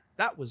 Man.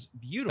 That was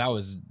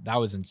beautiful. That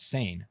was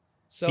insane.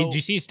 So did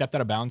you see he stepped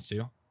out of bounds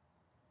too?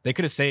 They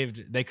could have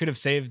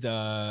saved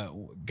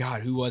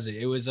God, who was it?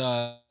 It was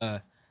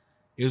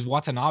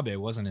Watanabe,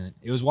 wasn't it?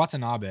 It was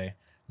Watanabe.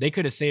 They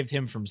could have saved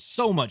him from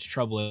so much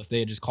trouble if they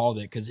had just called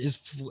it, because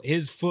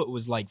his foot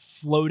was like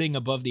floating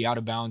above the out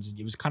of bounds.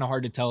 It was kind of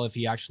hard to tell if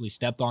he actually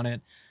stepped on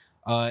it.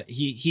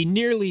 He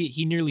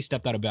nearly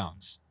stepped out of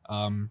bounds.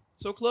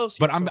 So close.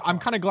 But I'm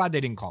kind of glad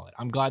they didn't call it.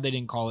 I'm glad they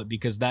didn't call it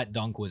because that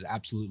dunk was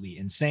absolutely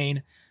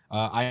insane.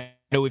 I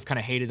know we've kind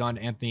of hated on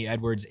Anthony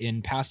Edwards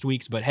in past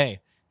weeks, but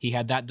hey, he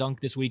had that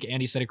dunk this week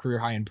and he set a career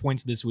high in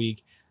points this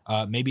week.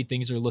 Maybe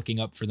things are looking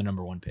up for the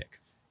number 1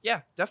 pick.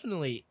 Yeah,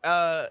 definitely.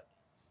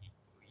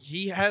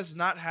 He has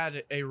not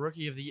had a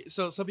rookie of the year.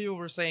 So some people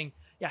were saying,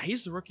 Yeah,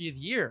 he's the rookie of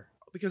the year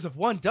because of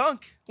one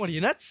dunk. What are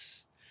you,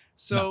 nuts?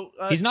 So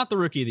he's not the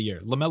rookie of the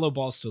year. LaMelo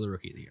Ball's still the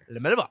rookie of the year.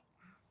 LaMelo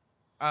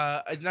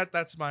Ball.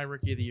 That's my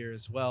rookie of the year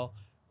as well.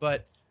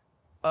 But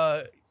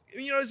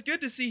it's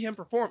good to see him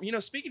perform.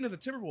 Speaking of the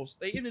Timberwolves,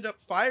 they ended up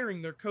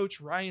firing their coach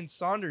Ryan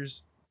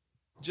Saunders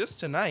just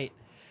tonight,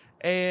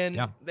 and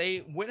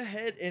they went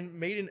ahead and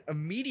made an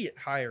immediate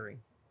hiring.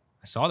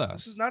 I saw that.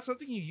 This is not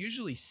something you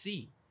usually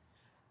see.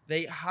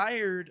 They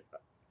hired.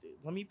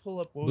 Let me pull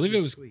up.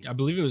 I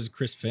believe it was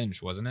Chris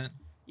Finch, wasn't it?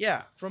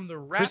 Yeah, from the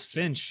Raptors. Chris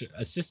Finch,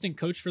 assistant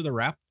coach for the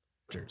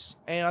Raptors.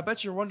 And I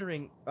bet you're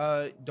wondering,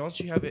 don't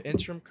you have an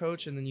interim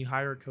coach and then you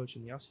hire a coach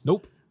in the offseason?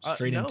 Nope.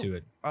 Straight into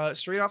it.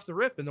 Straight off the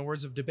rip, in the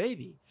words of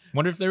DaBaby.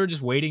 Wonder if they were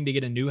just waiting to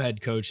get a new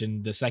head coach,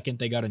 and the second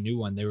they got a new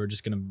one, they were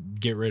just gonna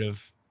get rid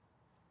of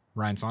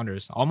Ryan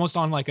Saunders. Almost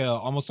on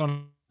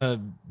a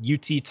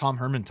UT Tom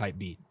Herman type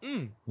beat.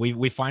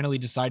 We finally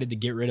decided to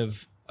get rid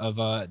of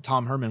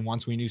Tom Herman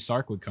once we knew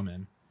Sark would come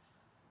in.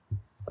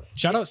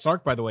 Shout out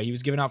Sark, by the way. He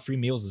was giving out free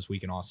meals this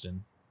week in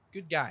Austin.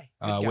 Good guy.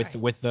 With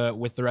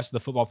the rest of the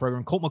football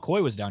program. Colt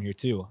McCoy was down here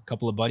too. A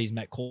couple of buddies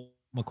met Colt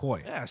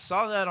McCoy. Yeah, I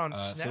saw that on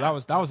Snap. So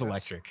that was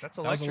electric. That's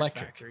electric.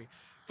 Factory.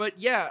 But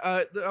yeah,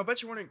 I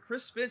bet you're wondering,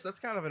 Chris Finch, that's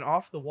kind of an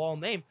off-the-wall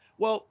name.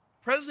 Well,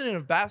 president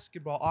of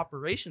basketball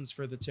operations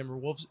for the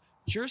Timberwolves,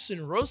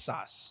 Jerson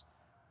Rosas,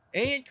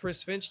 and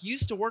Chris Finch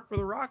used to work for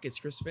the Rockets.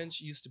 Chris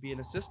Finch used to be an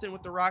assistant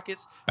with the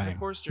Rockets. Bang. And of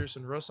course,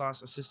 Jerson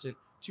Rosas, assistant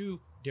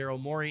to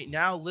Daryl Morey,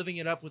 now living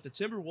it up with the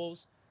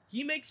Timberwolves.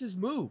 He makes his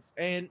move.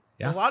 And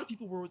a lot of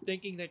people were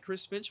thinking that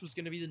Chris Finch was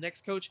going to be the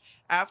next coach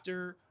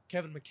after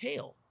Kevin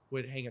McHale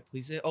would hang up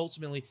cleats.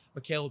 Ultimately,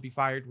 McHale would be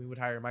fired. We would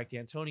hire Mike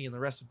D'Antoni, and the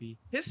rest would be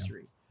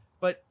history.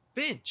 But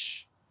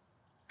Finch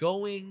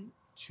going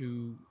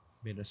to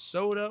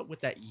Minnesota with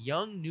that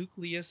young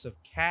nucleus of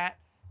Cat,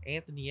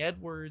 Anthony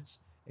Edwards,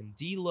 and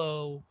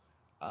D'Lo.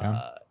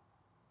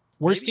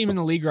 Worst team in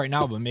the league right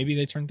now, but maybe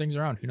they turn things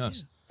around. Who knows?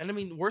 Yeah. And I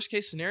mean, worst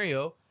case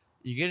scenario,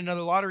 you get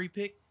another lottery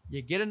pick,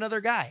 you get another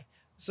guy.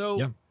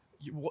 So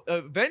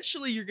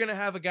eventually you're going to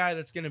have a guy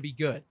that's going to be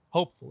good.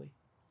 Hopefully,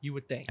 you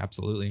would think.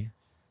 Absolutely.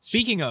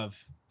 Speaking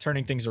of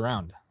turning things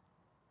around,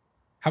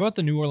 how about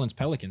the New Orleans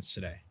Pelicans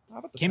today?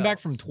 Came back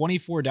from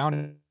 24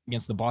 down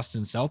against the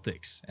Boston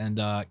Celtics and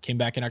came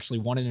back and actually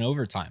won it in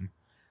overtime.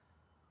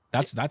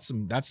 That's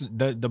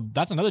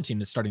another team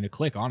that's starting to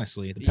click.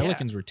 Honestly, the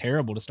Pelicans were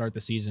terrible to start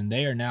the season.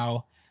 They are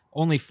now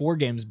only 4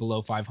 games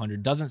below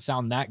 500. Doesn't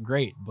sound that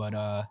great,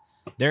 but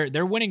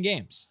they're winning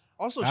games.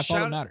 Also, that's all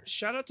that matters.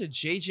 Shout out to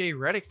JJ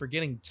Redick for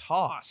getting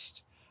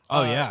tossed.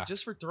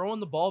 Just for throwing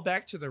the ball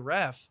back to the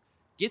ref,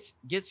 gets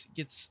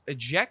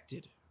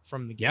ejected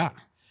from the game. Yeah,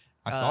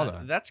 I saw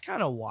that. That's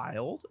kind of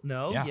wild.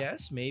 No,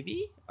 yes,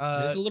 maybe.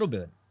 It's a little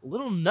bit. A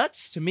little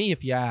nuts to me,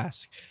 if you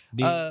ask.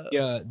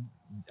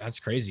 That's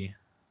crazy.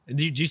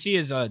 Did you see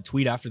his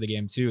tweet after the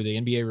game too? The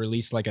NBA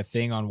released like a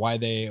thing on why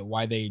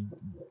they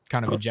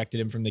kind of ejected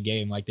him from the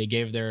game. Like they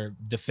gave their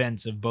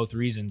defense of both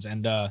reasons,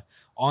 and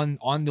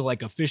on the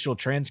like official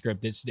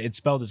transcript, it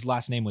spelled his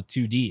last name with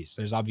 2 D's.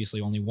 There's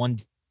obviously only 1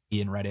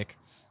 D in Redick,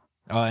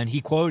 and he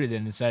quoted it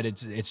and said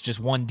it's just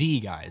 1 D,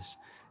 guys,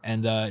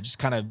 and just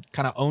kind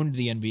of owned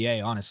the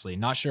NBA. Honestly,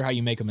 not sure how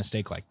you make a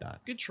mistake like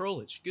that. Good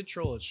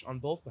trollage on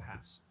both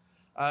behalves.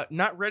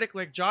 Not Redick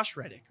like Josh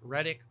Redick.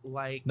 Redick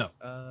like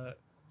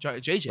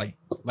JJ,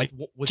 like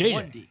with JJ.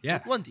 1 D, yeah,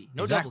 with 1 D,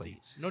 no exactly.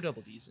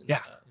 double D's, in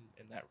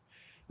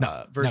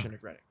that version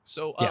of Redick.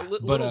 So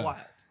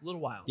little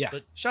wild, yeah,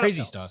 but shout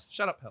crazy out stuff.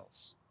 Shout out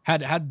Pels.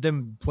 Had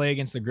them play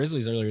against the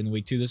Grizzlies earlier in the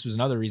week too. This was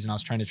another reason I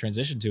was trying to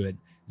transition to it.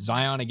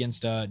 Zion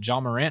against Ja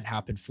Morant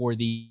happened for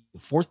the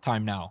 4th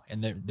time now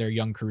in their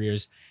young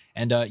careers,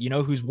 and you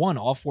know who's won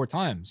all 4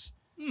 times?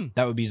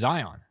 That would be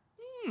Zion.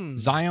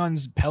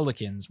 Zion's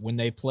Pelicans, when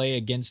they play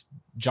against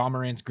Ja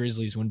Morant's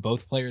Grizzlies, when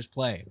both players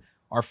play,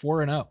 are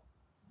 4-0.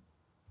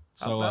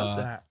 So how about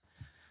that?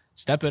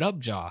 Step it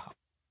up, Ja.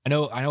 I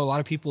know a lot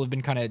of people have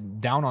been kind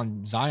of down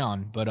on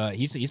Zion, but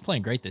he's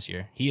playing great this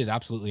year. He is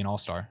absolutely an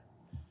all-star.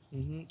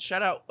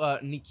 Shout out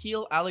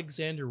Nickeil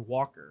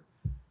Alexander-Walker.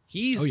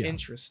 He's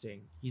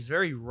interesting. He's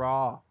very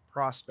raw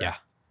prospect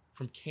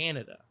from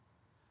Canada.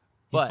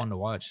 He's fun to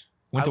watch.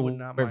 Went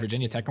to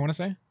Virginia Tech, I want to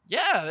say.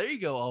 Yeah, there you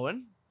go,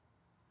 Owen.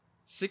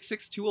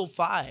 6'6",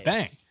 205.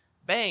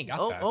 Bang.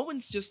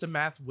 Owen's just a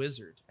math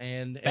wizard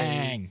and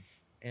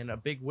a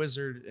big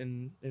wizard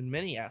in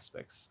many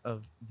aspects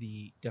of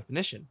the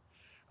definition.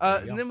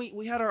 And then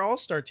we had our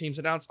all-star teams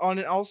announced on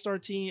an all-star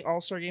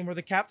game where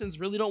the captains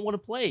really don't want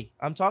to play.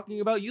 I'm talking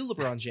about you,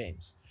 LeBron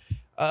James.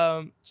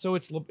 So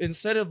it's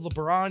instead of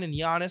LeBron and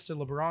Giannis or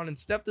LeBron and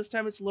Steph, this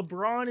time it's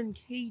LeBron and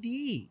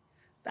KD.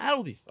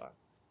 That'll be fun.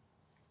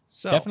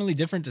 So definitely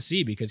different to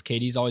see because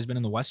KD's always been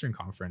in the Western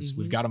Conference.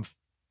 We've got them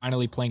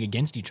finally playing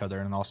against each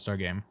other in an all-star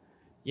game.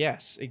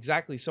 Yes,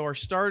 exactly. So our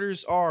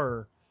starters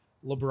are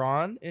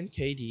LeBron and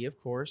KD, of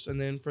course.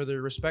 And then for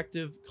their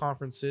respective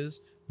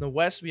conferences, in the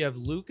West, we have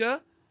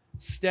Luka,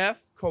 Steph,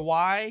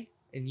 Kawhi,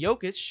 and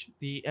Jokic,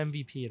 the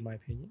MVP in my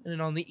opinion. And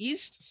then on the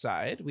East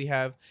side, we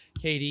have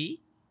KD,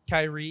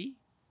 Kyrie,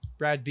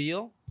 Brad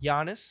Beal,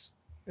 Giannis,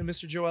 and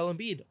Mr. Joel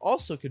Embiid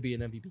also could be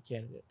an MVP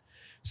candidate.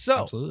 So,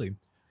 Absolutely.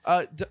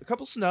 a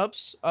couple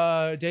snubs.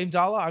 Dame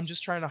Dalla, I'm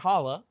just trying to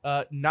holla.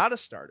 Not a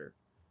starter.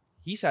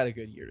 He's had a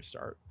good year to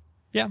start.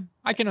 Yeah,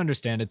 I can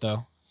understand it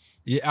though.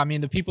 Yeah, I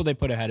mean the people they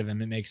put ahead of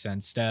him, it makes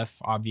sense. Steph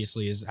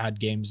obviously has had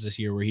games this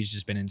year where he's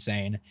just been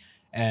insane,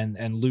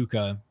 and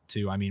Luka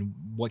too. I mean,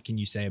 what can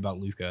you say about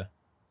Luka?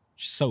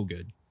 So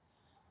good.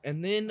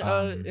 And then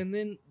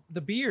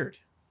the beard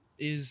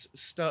is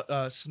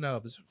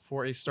snubs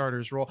for a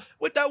starter's role.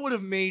 What that would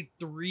have made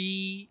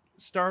 3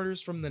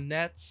 starters from the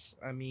Nets.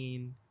 I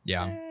mean,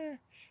 Yeah.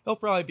 He'll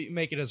probably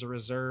make it as a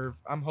reserve.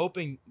 I'm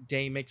hoping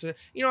Dame makes it.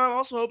 I'm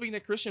also hoping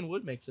that Christian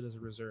Wood makes it as a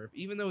reserve,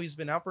 even though he's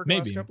been out for the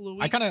last couple of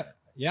weeks.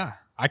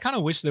 I kind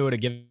of wish they would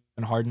have given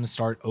Harden the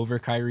start over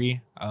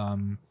Kyrie,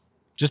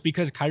 just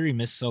because Kyrie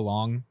missed so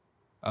long.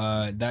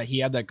 That he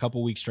had that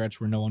couple week stretch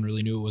where no one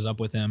really knew what was up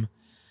with him,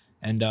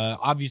 and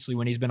obviously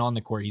when he's been on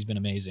the court, he's been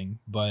amazing.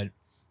 But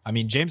I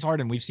mean, James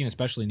Harden, we've seen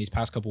especially in these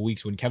past couple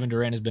weeks when Kevin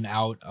Durant has been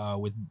out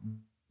with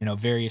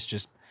various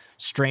just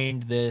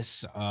strained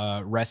this,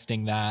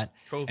 resting that,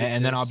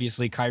 and then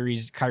obviously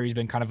Kyrie's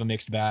been kind of a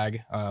mixed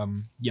bag.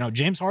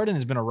 James Harden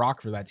has been a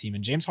rock for that team,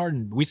 and James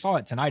Harden, we saw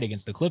it tonight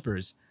against the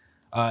Clippers.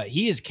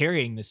 He is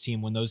carrying this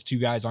team when those two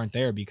guys aren't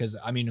there, because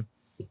I mean,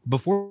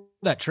 before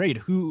that trade,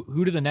 who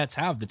do the Nets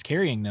have that's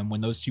carrying them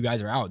when those two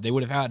guys are out? They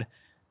would have had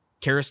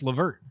Karis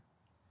LeVert,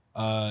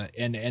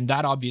 and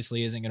that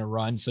obviously isn't going to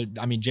run. So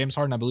I mean, James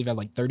Harden, I believe, had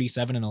like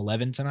 37 and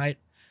 11 tonight,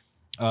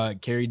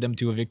 carried them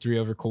to a victory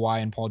over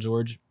Kawhi and Paul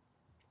George.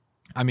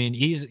 I mean,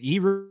 he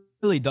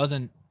really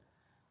doesn't.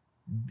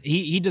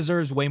 He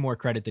deserves way more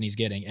credit than he's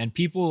getting, and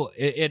people,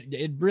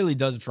 it really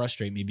does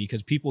frustrate me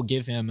because people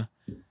give him,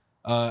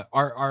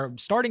 are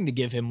starting to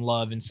give him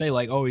love and say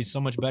like, oh, he's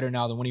so much better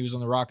now than when he was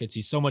on the Rockets.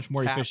 He's so much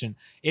more efficient.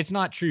 It's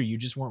not true. You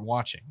just weren't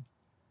watching,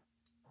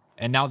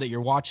 and now that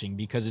you're watching,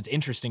 because it's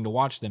interesting to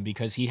watch them,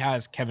 because he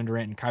has Kevin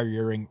Durant and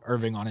Kyrie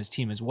Irving on his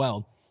team as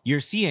well.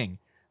 You're seeing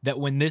that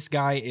when this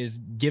guy is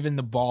given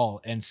the ball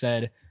and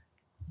said,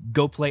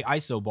 "Go play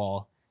ISO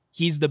ball,"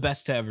 he's the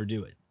best to ever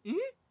do it. Mm-hmm.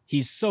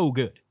 He's so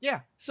good.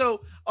 Yeah.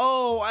 So,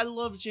 I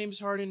love James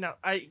Harden. Now,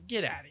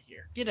 get out of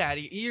here. Get out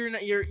of here.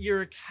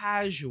 You're a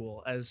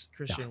casual, as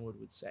Christian Wood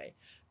would say.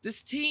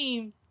 This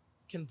team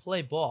can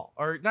play ball,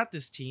 or not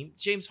this team.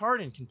 James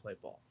Harden can play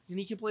ball, and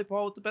he can play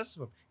ball with the best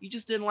of them. You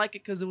just didn't like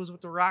it because it was with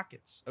the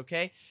Rockets.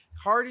 Okay.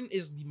 Harden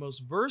is the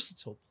most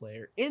versatile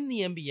player in the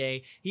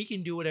NBA. He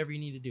can do whatever you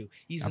need to do.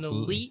 He's an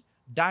elite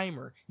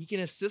dimer. He can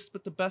assist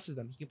with the best of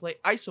them. He can play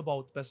iso ball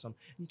with the best of them.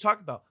 And you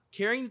talk about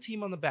carrying the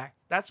team on the back.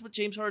 That's what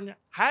James Harden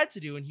had to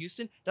do in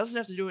Houston. Doesn't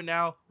have to do it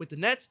now with the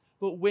Nets,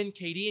 but when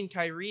KD and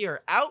Kyrie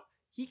are out,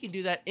 he can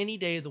do that any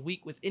day of the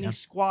week with any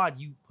squad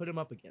you put him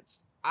up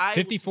against.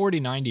 50,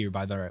 40, 90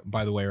 by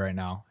the way right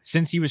now.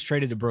 Since he was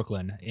traded to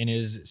Brooklyn, in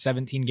his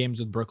 17 games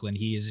with Brooklyn,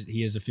 he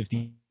is a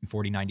 50,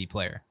 40, 90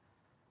 player,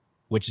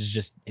 which is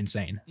just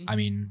insane. Mm-hmm. I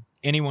mean,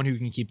 anyone who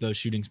can keep those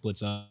shooting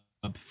splits up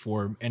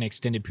for an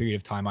extended period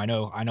of time. I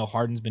know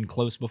Harden's been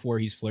close before.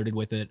 He's flirted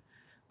with it.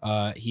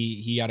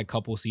 He had a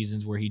couple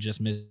seasons where he just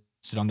missed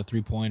it on the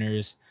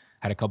 3-pointers,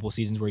 had a couple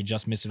seasons where he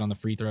just missed it on the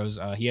free throws.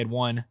 He had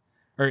one,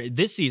 or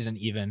this season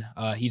even,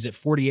 he's at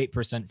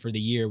 48% for the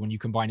year when you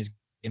combine his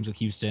games with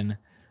Houston,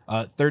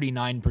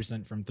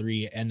 39% from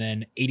 3, and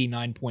then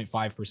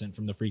 89.5%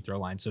 from the free throw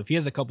line. So if he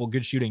has a couple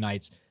good shooting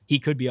nights, he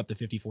could be up to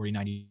 50, 40,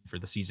 90 for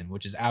the season,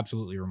 which is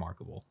absolutely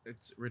remarkable.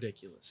 It's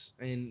ridiculous.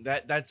 And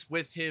that's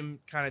with him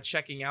kind of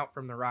checking out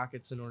from the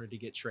Rockets in order to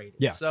get traded.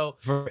 Yeah. So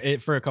for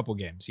a couple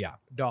games, yeah.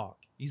 Dog.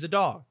 He's a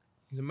dog.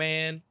 He's a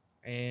man,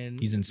 and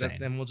he's insane.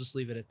 Then we'll just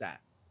leave it at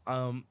that.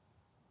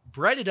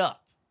 Bread it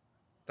up.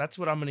 That's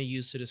what I'm going to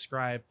use to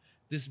describe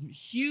this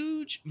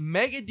huge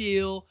mega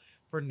deal.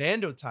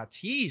 Fernando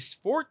Tatis,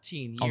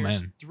 14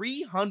 years,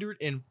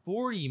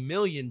 $340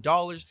 million.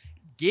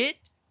 Get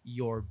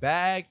your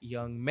bag,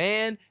 young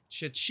man.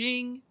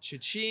 Cha-ching,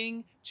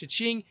 cha-ching,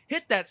 cha-ching.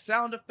 Hit that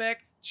sound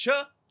effect.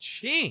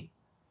 Cha-ching.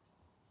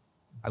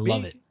 I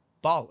love it.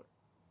 Baller.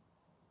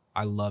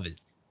 I love it.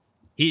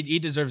 He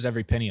deserves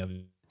every penny of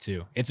it,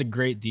 too. It's a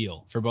great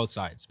deal for both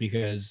sides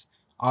because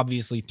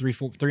obviously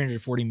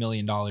 $340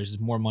 million is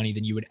more money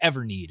than you would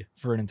ever need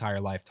for an entire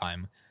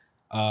lifetime.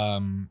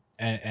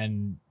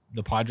 And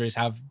the Padres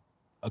have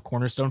a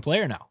cornerstone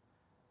player now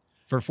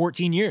for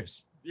 14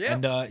 years. Yeah.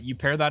 And you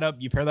pair that up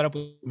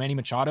with Manny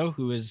Machado,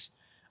 who is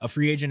a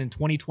free agent in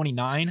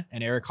 2029,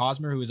 and Eric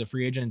Hosmer, who is a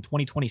free agent in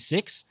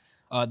 2026.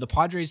 The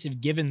Padres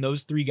have given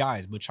those three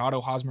guys, Machado,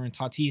 Hosmer, and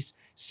Tatis,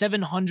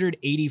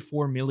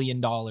 $784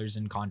 million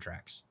in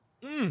contracts.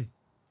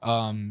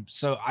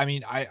 So, I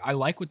mean, I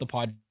like what the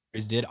Padres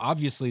did.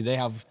 Obviously, they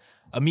have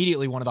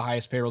immediately one of the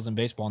highest payrolls in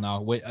baseball now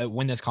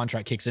when this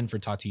contract kicks in for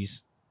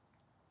Tatis.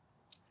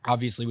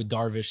 Obviously with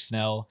Darvish,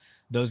 Snell,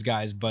 those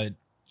guys. But,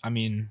 I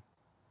mean,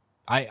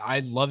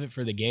 I love it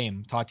for the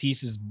game.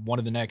 Tatis is one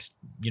of the next,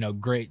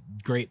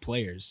 great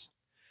players.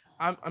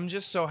 I'm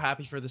just so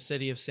happy for the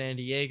city of San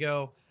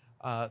Diego.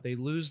 They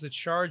lose the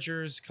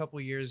Chargers a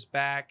couple years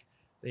back.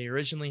 They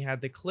originally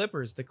had the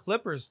Clippers. The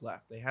Clippers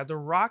left. They had the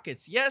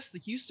Rockets. Yes, the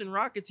Houston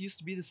Rockets used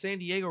to be the San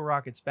Diego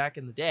Rockets back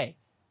in the day.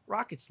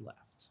 Rockets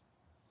left.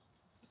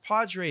 The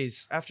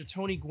Padres, after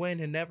Tony Gwynn,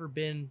 had never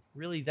been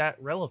really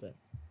that relevant.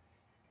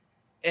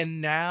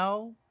 And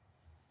now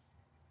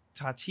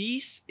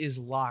Tatis is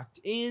locked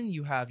in.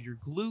 You have your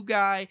glue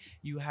guy.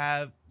 You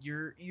have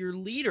your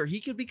leader. He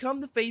could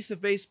become the face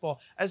of baseball.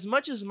 As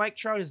much as Mike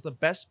Trout is the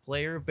best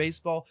player of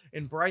baseball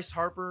and Bryce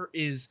Harper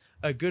is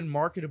a good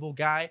marketable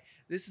guy,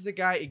 this is a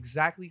guy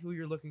exactly who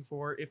you're looking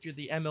for. If you're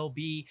the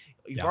MLB,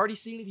 you've already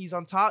seen it. He's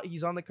on top.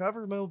 He's on the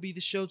cover of MLB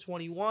The Show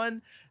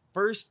 21.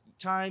 First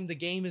time the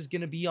game is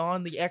going to be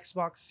on the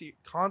Xbox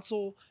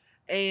console.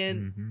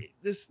 And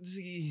this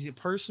he's a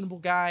personable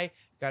guy.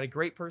 Got a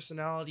great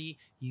personality.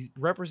 He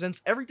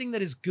represents everything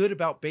that is good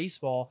about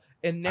baseball.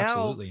 And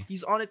now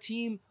he's on a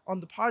team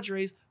on the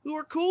Padres who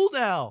are cool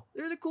now.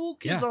 They're the cool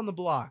kids on the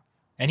block.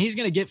 And he's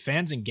going to get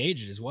fans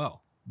engaged as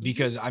well.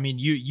 Because, I mean,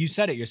 you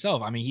said it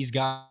yourself. I mean, he's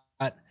got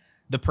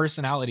the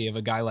personality of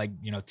a guy like,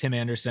 Tim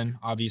Anderson,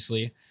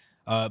 obviously.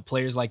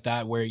 Players like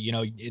that where,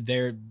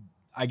 they're,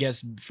 I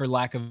guess, for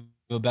lack of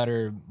a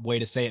better way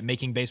to say it,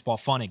 making baseball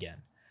fun again.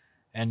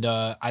 And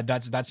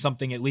that's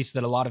something, at least,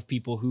 that a lot of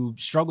people who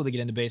struggle to get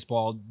into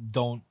baseball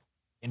don't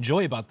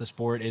enjoy about the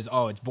sport is,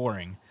 it's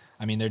boring.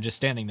 I mean, they're just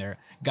standing there.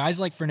 Guys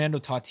like Fernando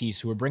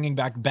Tatis, who are bringing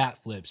back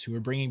bat flips, who are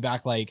bringing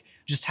back, like,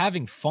 just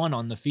having fun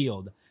on the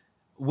field.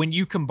 When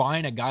you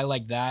combine a guy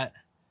like that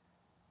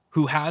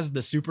who has the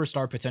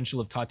superstar potential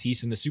of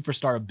Tatis and the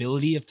superstar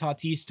ability of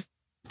Tatis to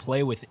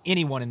play with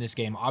anyone in this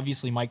game,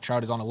 obviously Mike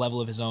Trout is on a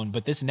level of his own,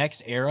 but this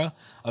next era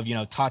of,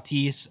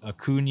 Tatis,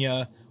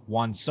 Acuna,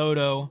 Juan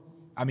Soto,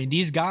 I mean,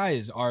 these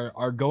guys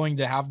are going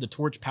to have the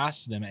torch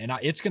passed to them, and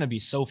it's going to be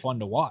so fun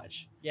to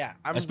watch. Yeah,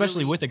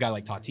 especially with a guy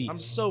like Tatis. I'm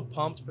so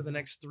pumped for the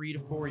next 3 to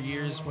 4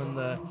 years when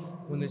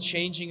the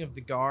changing of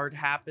the guard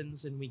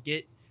happens and we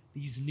get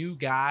these new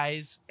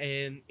guys,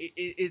 and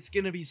it's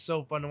going to be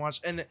so fun to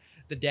watch. And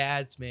the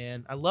dads,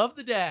 man, I love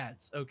the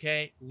dads.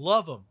 Okay,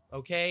 love them.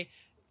 Okay,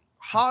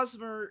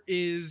 Hosmer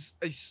is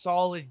a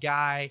solid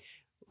guy.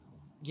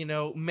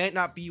 Might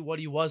not be what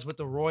he was with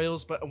the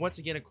Royals, but once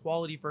again, a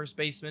quality first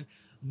baseman.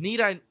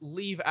 Need I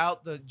leave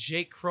out the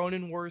Jake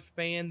Cronenworth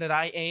fan that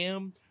I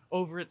am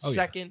over at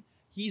second? Yeah.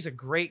 He's a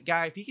great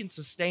guy. If he can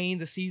sustain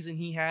the season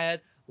he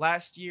had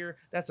last year,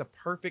 that's a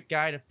perfect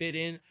guy to fit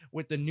in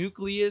with the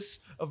nucleus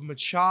of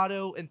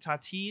Machado and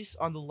Tatis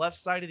on the left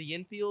side of the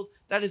infield.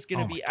 That is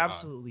going to be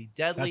absolutely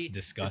deadly. That's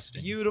disgusting.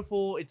 It's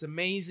beautiful. It's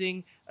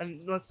amazing.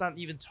 And let's not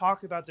even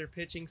talk about their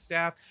pitching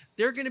staff.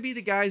 They're going to be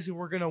the guys who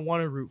we're going to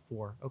want to root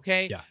for,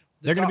 okay? Yeah.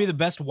 They're going to be the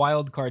best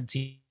wild card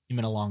team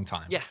in a long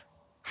time. Yeah.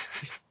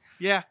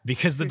 Yeah.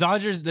 Because the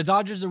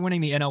Dodgers are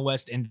winning the NL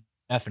West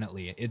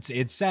indefinitely.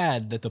 It's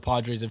sad that the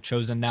Padres have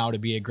chosen now to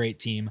be a great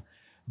team,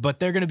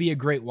 but they're going to be a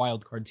great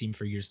wild card team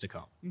for years to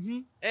come. Mm-hmm.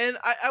 And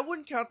I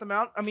wouldn't count them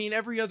out. I mean,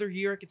 every other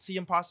year I could see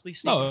them possibly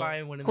sneaking by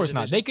and winning. Of course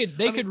not. They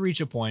could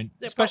reach a point,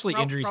 especially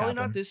injuries happen.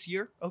 Probably not this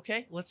year.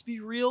 Okay, let's be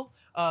real.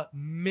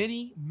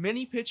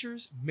 Many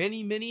pitchers,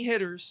 many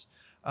hitters.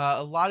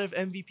 A lot of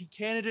MVP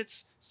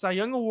candidates, Cy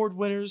Young Award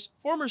winners,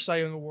 former Cy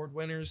Young Award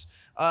winners.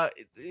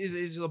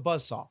 Is a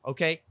buzzsaw.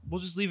 Okay, we'll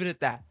just leave it at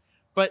that.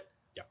 But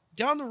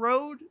down the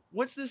road,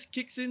 once this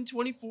kicks in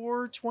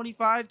 24,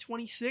 25,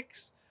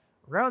 26,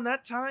 around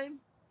that time,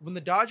 when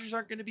the Dodgers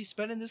aren't going to be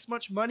spending this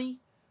much money,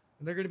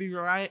 and they're going to be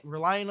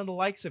relying on the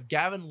likes of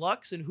Gavin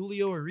Lux and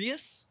Julio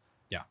Urias,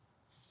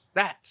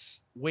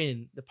 that's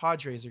when the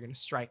Padres are going to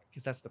strike,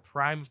 because that's the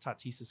prime of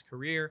Tatis's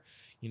career.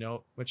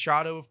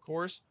 Machado, of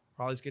course,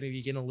 probably is going to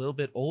be getting a little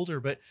bit older,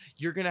 but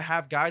you're going to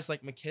have guys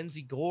like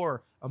Mackenzie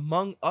Gore,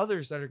 among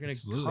others, that are going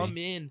to come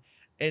in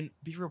and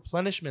be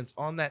replenishments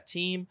on that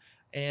team.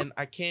 And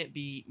I can't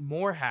be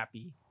more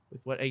happy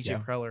with what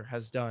AJ Preller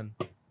has done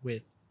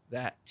with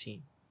that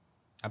team.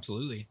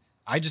 Absolutely.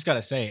 I just got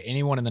to say,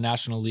 anyone in the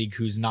National League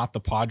who's not the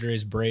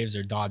Padres, Braves,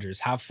 or Dodgers,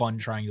 have fun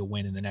trying to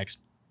win in the next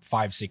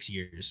 5-6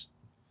 years,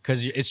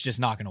 because it's just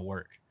not going to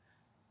work.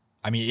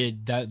 I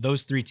mean,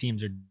 those three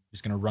teams are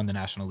just going to run the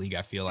National League,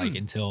 I feel like,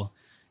 until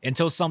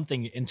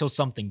something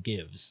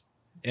gives.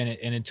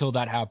 And until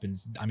that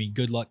happens, I mean,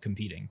 good luck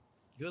competing.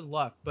 Good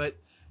luck. But,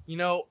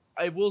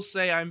 I will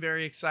say I'm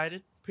very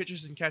excited.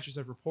 Pitchers and catchers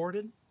have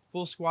reported.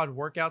 Full squad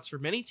workouts for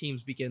many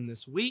teams begin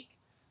this week.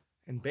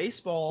 And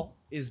baseball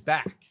is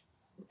back.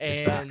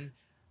 And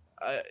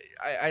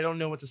I don't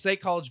know what to say.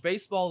 College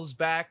baseball is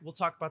back. We'll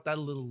talk about that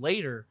a little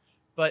later.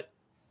 But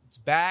it's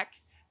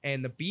back.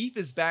 And the beef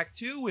is back,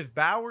 too, with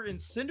Bauer and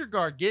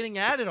Syndergaard getting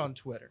at it on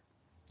Twitter.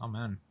 Oh,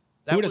 man.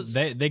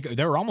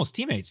 They were almost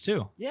teammates,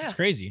 too. Yeah. It's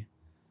crazy.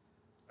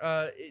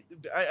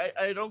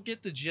 I don't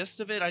get the gist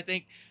of it. I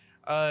think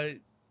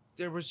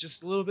there was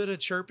just a little bit of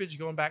chirpage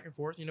going back and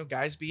forth,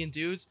 guys being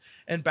dudes.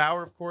 And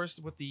Bauer, of course,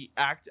 with the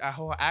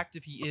how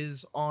active he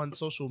is on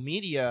social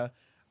media,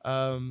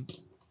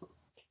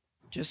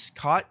 just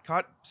caught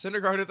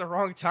Syndergaard at the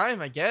wrong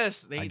time, I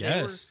guess. They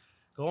were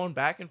going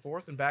back and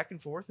forth and back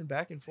and forth and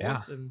back and forth.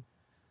 Yeah. And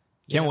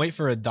Can't wait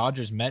for a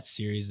Dodgers Mets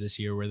series this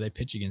year where they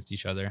pitch against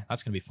each other.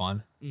 That's gonna be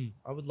fun.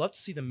 I would love to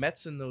see the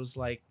Mets in those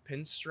like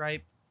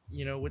pinstripe,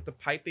 with the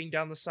piping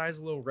down the sides,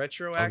 a little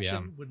retro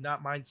action. Yeah. Would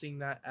not mind seeing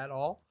that at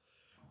all.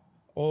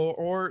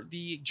 Or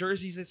the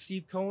jerseys that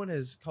Steve Cohen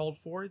has called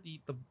for, the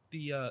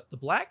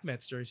black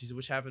Mets jerseys,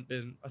 which haven't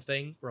been a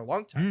thing for a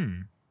long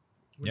time.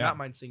 Would Yeah. not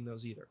mind seeing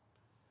those either.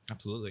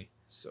 Absolutely.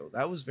 So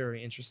that was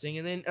very interesting.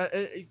 And then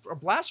a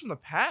blast from the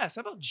past.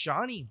 How about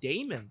Johnny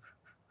Damon,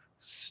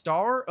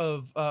 star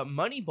of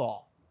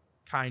Moneyball,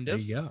 kind There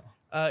of. you go.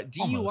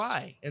 DUI.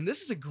 Almost. And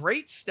this is a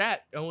great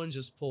stat Owen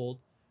just pulled.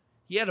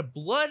 He had a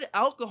blood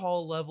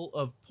alcohol level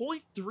of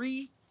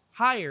 0.3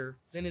 higher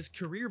than his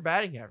career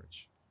batting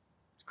average.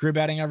 Career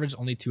batting average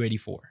only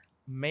 284.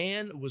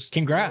 Man was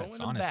Congrats,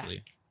 throwing 'em honestly.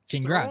 back.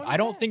 Congrats. Throwing I 'em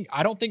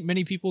don't back. think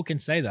many people can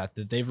say that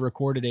they've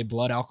recorded a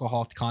blood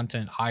alcohol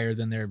content higher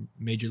than their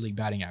major league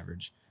batting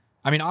average.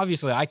 I mean,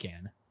 obviously I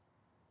can.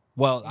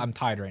 Well, I'm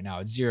tied right now.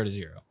 It's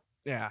 0-0.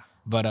 Yeah.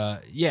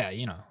 But yeah,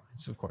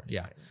 it's of course,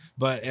 yeah.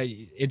 But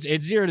it's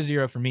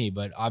 0-0 for me.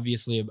 But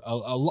obviously, a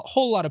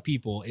whole lot of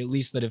people, at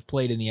least that have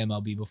played in the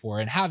MLB before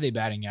and have a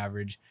batting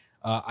average,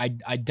 I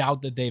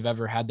doubt that they've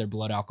ever had their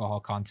blood alcohol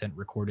content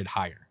recorded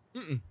higher.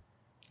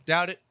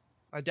 Doubt it.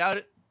 I doubt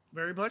it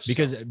very much.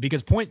 Because so.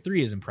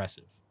 0.3 is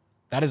impressive.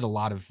 That is a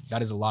lot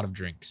of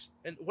drinks.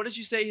 And what did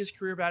you say his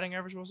career batting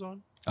average was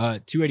on?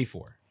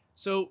 284.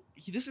 So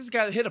this is a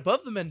guy that hit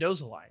above the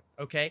Mendoza line.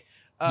 Okay.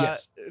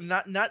 Yes.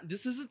 Not.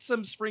 This isn't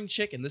some spring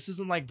chicken. This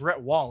isn't like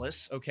Brett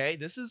Wallace. Okay.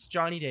 This is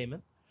Johnny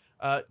Damon,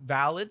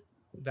 valid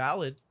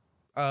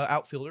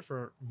outfielder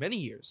for many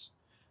years.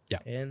 Yeah.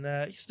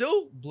 And he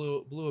still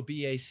blew a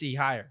BAC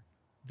higher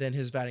than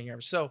his batting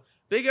average. So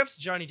big ups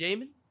to Johnny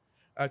Damon.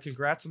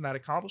 Congrats on that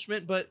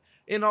accomplishment. But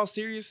in all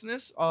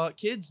seriousness,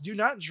 kids, do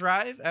not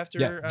drive after.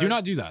 Yeah. Do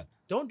not do that.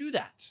 Don't do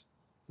that.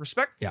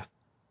 Respect. Yeah.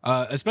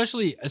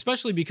 Especially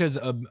because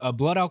a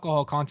blood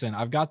alcohol content.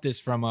 I've got this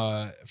from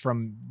a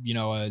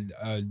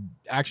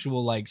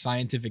actual like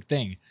scientific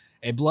thing.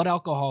 A blood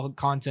alcohol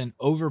content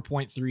over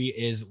 0.3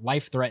 is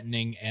life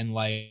threatening and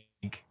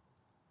like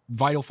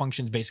vital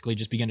functions basically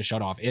just begin to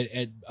shut off.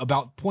 At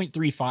about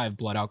 0.35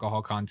 blood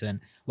alcohol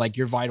content, like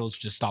your vitals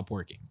just stop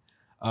working.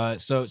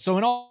 So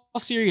in all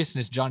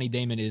seriousness, Johnny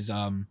Damon is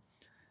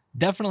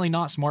definitely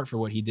not smart for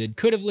what he did.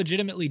 Could have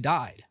legitimately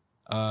died.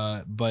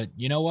 But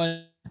you know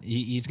what?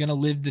 He's gonna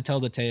live to tell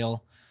the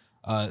tale.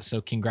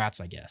 So congrats,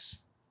 I guess.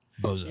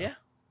 Bozo. Yeah.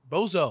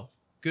 Bozo.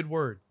 Good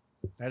word.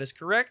 That is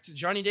correct.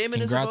 Johnny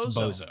Damon Congrats, is a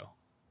bozo. Bozo.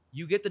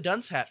 You get the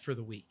dunce hat for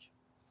the week.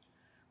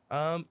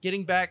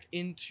 Getting back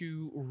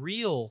into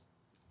real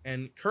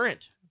and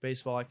current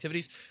baseball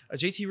activities,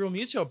 JT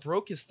Realmuto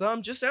broke his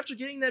thumb just after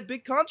getting that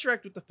big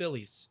contract with the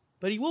Phillies.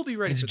 But he will be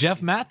ready It's for the Jeff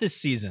season. Mathis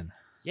season.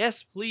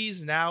 Yes,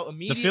 please. Now,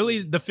 immediately.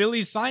 The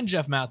Phillies signed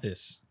Jeff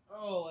Mathis.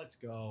 Oh, let's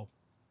go.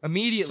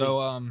 Immediately.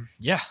 So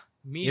yeah.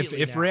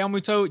 Immediately If now.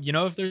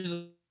 Realmuto, if there's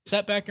a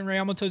setback in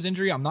Realmuto's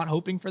injury, I'm not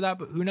hoping for that,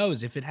 but who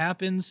knows? If it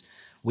happens,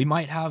 we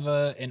might have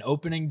an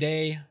opening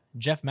day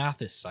Jeff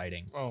Mathis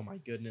sighting, Oh my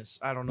goodness.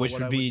 I don't know which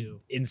what would I be would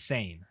do.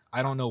 insane.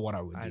 I don't know what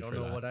I would do I don't for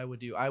know that. what I would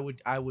do.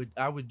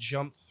 I would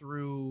jump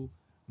through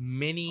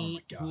many Oh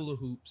my God. hula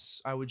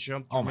hoops. I would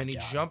jump through Oh my many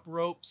God. jump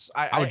ropes.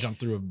 I would jump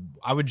through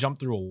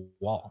a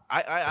wall.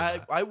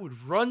 I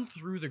would run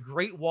through the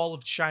Great Wall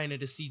of China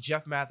to see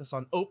Jeff Mathis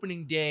on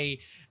opening day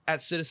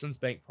at Citizens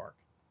Bank Park.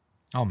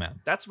 Oh man.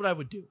 That's what I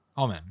would do.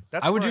 Oh man.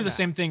 That's I would where do I'm the at.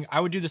 same thing. I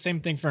would do the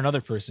same thing for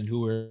another person who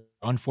we're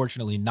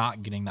unfortunately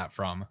not getting that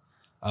from.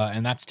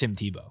 And that's Tim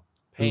Tebow,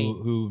 Pain.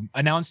 who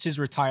announced his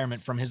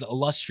retirement from his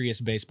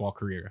illustrious baseball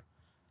career.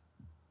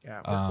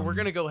 Yeah, we're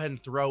gonna go ahead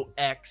and throw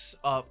X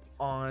up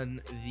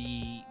on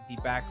the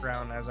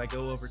background as I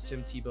go over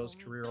Tim Tebow's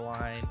career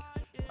line.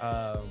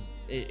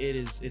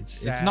 It's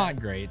sad. It's not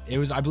great.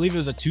 I believe it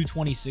was a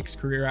 226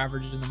 career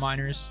average in the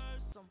minors,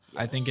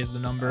 I think is the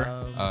number.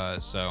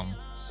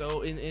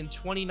 So in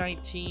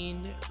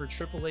 2019 for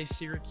AAA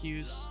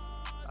Syracuse,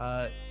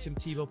 Tim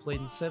Tebow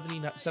played in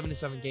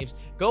 77 games.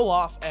 Go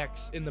off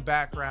X in the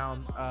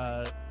background.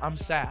 I'm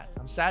sad.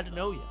 I'm sad to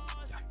know you.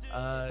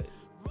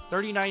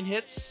 39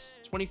 hits,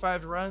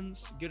 25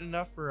 runs, good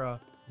enough for a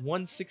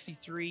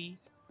 163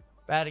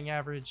 batting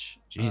average.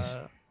 Jeez.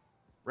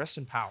 Rest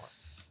in power.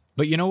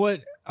 But you know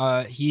what?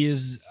 He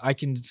is. I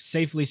can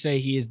safely say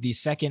he is the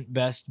second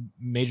best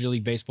Major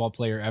League Baseball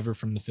player ever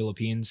from the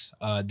Philippines.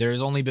 There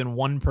has only been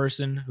one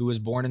person who was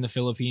born in the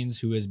Philippines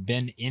who has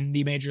been in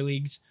the major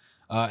leagues,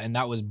 and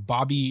that was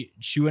Bobby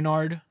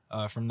Chouinard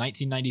from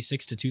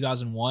 1996 to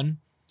 2001.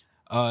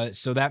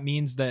 So that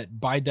means that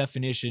by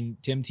definition,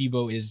 Tim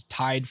Tebow is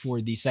tied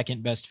for the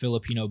second best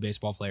Filipino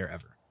baseball player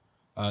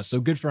ever. So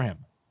good for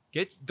him.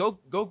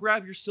 Go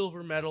grab your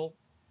silver medal,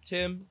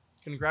 Tim.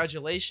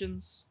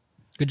 Congratulations.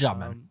 Good job,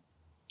 man.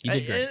 He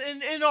did great.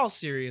 In all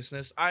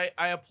seriousness, I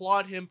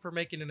applaud him for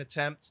making an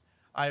attempt.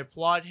 I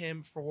applaud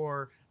him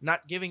for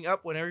not giving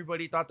up when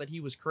everybody thought that he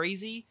was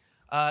crazy.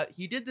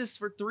 He did this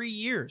for 3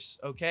 years,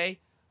 okay?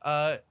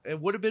 It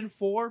would have been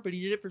 4, but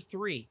he did it for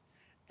 3.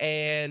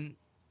 And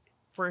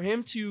for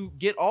him to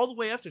get all the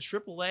way up to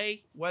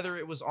AAA, whether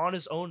it was on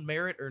his own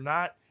merit or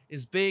not,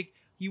 is big.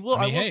 I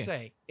will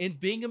say, in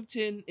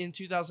Binghamton in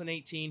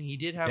 2018, he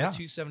did have a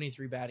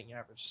 273 batting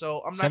average. So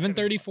I'm not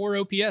 734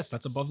 OPS.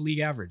 That's above league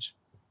average.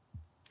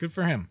 Good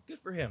for him. Good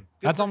for him.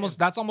 That's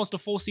almost a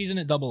full season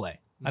at AA.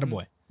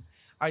 Attaboy.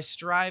 I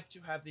strive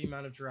to have the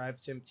amount of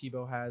drive Tim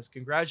Tebow has.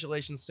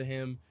 Congratulations to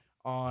him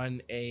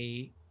on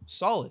a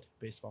solid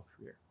baseball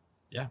career.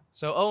 Yeah.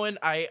 So Owen,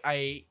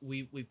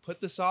 we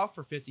put this off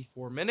for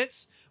 54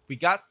 minutes. We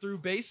got through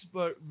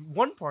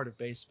one part of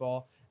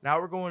baseball. Now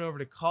we're going over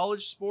to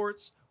college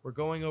sports. We're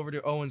going over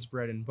to Owen's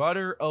bread and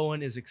butter.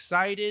 Owen is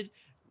excited.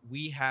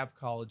 We have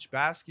college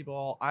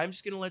basketball. I'm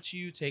just going to let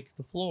you take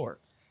the floor.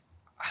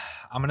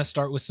 I'm going to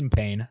start with some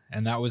pain,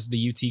 and that was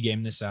the UT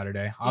game this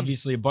Saturday.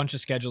 Obviously, a bunch of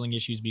scheduling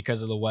issues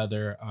because of the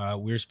weather.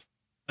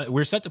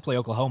 We're set to play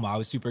Oklahoma. I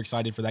was super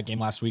excited for that game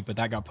last week, but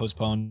that got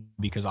postponed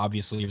because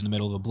obviously it was in the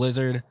middle of a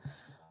blizzard.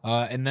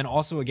 And then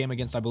also a game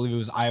against, I believe it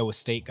was Iowa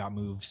State, got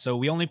moved. So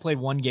we only played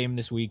one game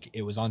this week.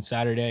 It was on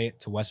Saturday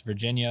to West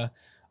Virginia.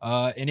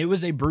 And it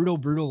was a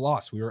brutal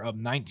loss. We were up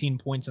 19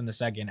 points in the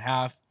second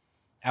half.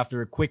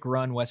 After a quick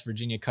run, West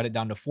Virginia cut it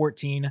down to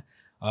 14.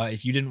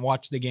 If you didn't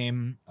watch the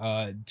game,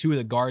 two of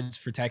the guards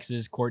for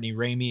Texas, Courtney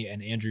Ramey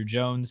and Andrew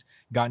Jones,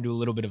 got into a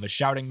little bit of a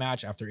shouting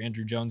match after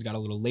Andrew Jones got a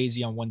little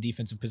lazy on one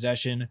defensive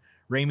possession.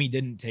 Ramey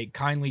didn't take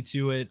kindly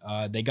to it.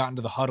 They got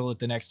into the huddle at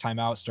the next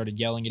timeout, started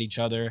yelling at each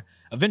other.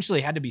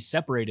 Eventually had to be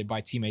separated by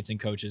teammates and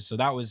coaches. So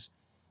that was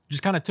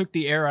just kind of took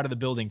the air out of the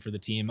building for the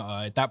team.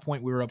 At that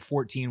point, we were up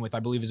 14 with, I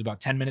believe it was about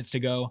 10 minutes to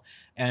go.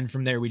 And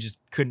from there, we just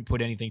couldn't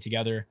put anything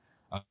together.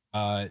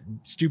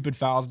 Stupid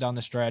fouls down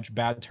the stretch,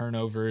 bad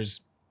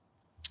turnovers.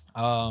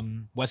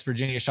 West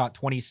Virginia shot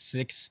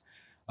 26.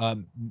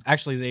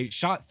 Actually, they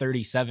shot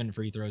 37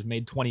 free throws,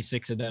 made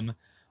 26 of them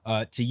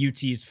to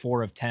UT's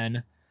 4 of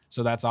 10.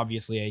 So that's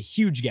obviously a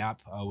huge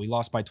gap. We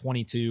lost by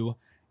 22,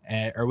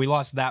 or we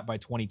lost that by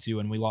 22,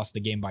 and we lost the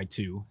game by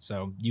 2.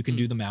 So you can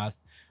do the math.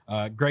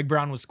 Greg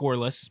Brown was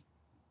scoreless,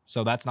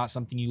 so that's not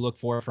something you look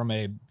for from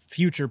a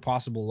future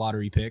possible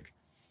lottery pick.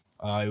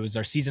 It was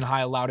our season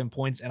high allowed in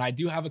points, and I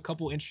do have a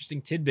couple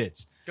interesting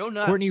tidbits. Go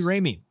nuts.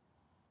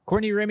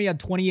 Courtney Ramey had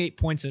 28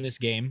 points in this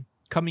game.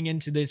 Coming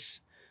into this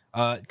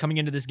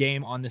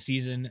game on the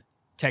season,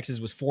 Texas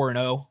was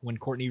 4-0 when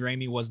Courtney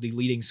Ramey was the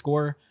leading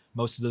scorer.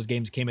 Most of those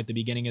games came at the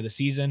beginning of the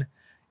season,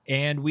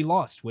 and we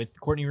lost with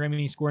Courtney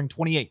Ramey scoring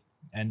 28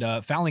 and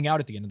fouling out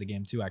at the end of the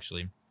game too,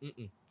 actually.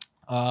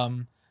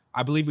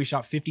 I believe we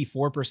shot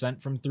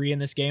 54% from 3 in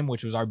this game,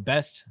 which was our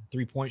best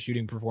 3-point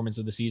shooting performance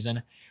of the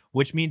season,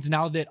 which means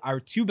now that our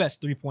 2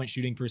 best 3-point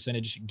shooting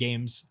percentage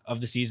games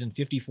of the season,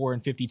 54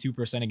 and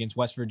 52% against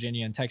West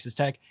Virginia and Texas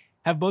Tech,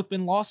 have both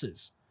been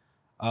losses.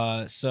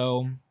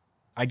 So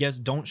I guess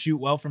don't shoot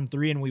well from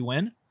 3 and we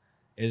win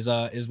is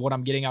what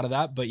I'm getting out of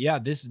that. But yeah,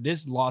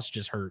 this loss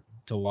just hurt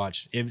to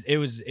watch. It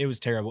was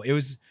terrible. It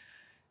was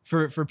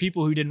for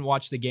people who didn't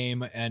watch the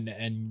game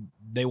and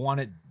they want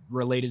it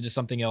related to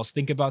something else.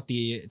 Think about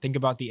the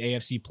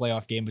AFC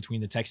playoff game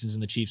between the Texans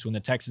and the Chiefs when the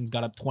Texans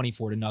got up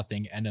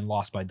 24-0 and then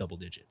lost by double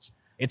digits.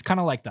 It's kind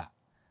of like that.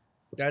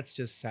 That's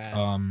just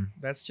sad.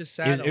 That's just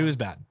sad. It was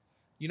bad.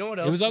 You know what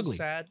else was ugly.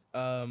 Sad?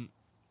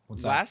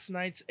 What's last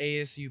night's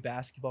ASU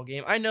basketball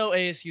game. I know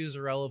ASU is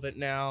irrelevant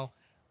now.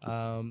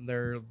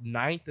 They're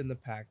 9th in the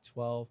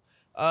Pac-12.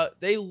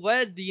 They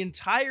led the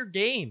entire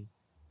game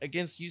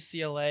against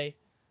UCLA.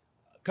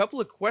 A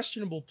couple of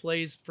questionable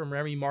plays from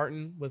Remy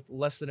Martin with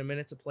less than a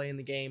minute to play in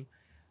the game.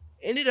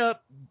 Ended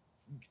up,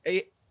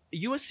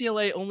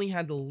 UCLA only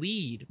had the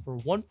lead for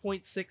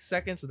 1.6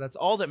 seconds, and that's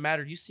all that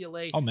mattered.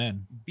 UCLA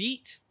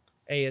beat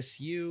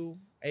ASU.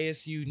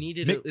 ASU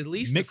needed at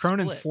least Mick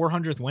Cronin's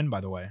 400th win,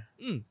 by the way.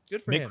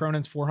 Good for him. Mick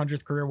Cronin's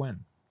 400th career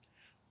win.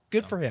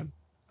 Good for him.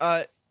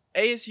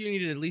 ASU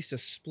needed at least a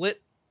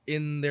split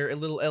in their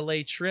little LA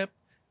trip.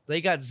 They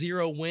got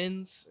 0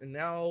 wins, and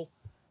now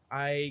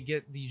I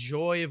get the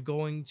joy of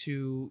going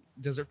to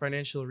Desert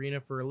Financial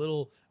Arena for a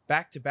little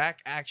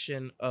back-to-back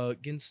action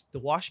against the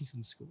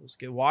Washington schools.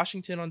 Get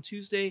Washington on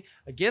Tuesday,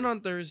 again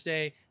on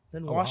Thursday,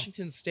 then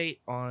Washington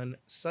State on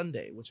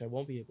Sunday, which I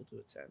won't be able to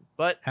attend.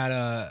 But had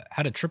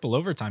a triple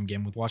overtime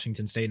game with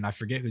Washington State, and I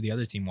forget who the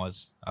other team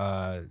was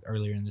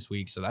earlier in this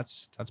week. So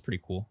that's pretty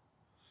cool.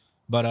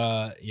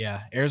 But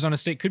yeah, Arizona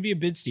State could be a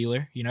bid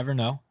stealer. You never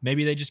know.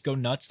 Maybe they just go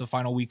nuts the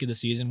final week of the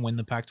season, win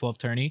the Pac-12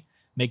 tourney,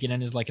 make it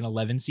end as like an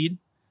 11 seed.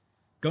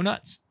 Go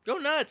nuts. Go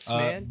nuts,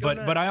 man.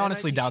 But I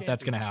honestly doubt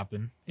that's going to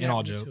happen. In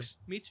all jokes.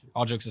 Me too.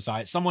 All jokes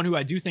aside, someone who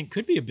I do think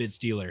could be a bid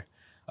stealer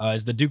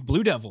is the Duke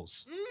Blue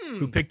Devils,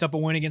 who picked up a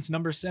win against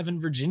number 7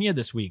 Virginia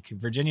this week.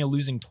 Virginia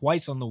losing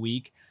twice on the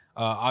week.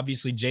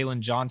 Obviously, Jalen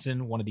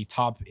Johnson, one of the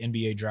top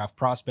NBA draft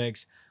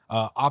prospects,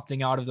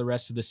 opting out of the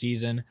rest of the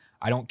season.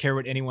 I don't care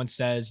what anyone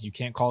says. You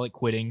can't call it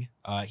quitting.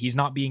 He's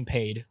not being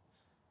paid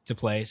to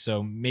play.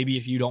 So maybe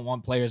if you don't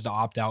want players to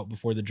opt out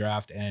before the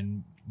draft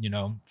and,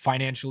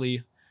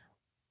 financially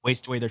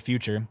waste away their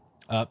future,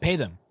 pay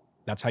them.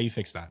 That's how you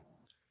fix that.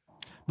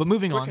 But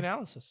moving on. Quick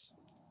analysis.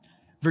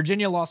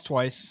 Virginia lost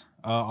twice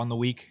on the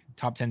week,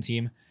 top 10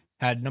 team.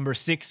 Had number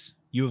 6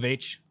 U of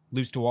H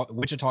lose to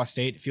Wichita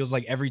State. It feels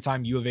like every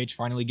time U of H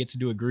finally gets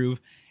into a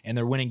groove and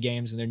they're winning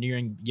games and they're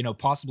nearing,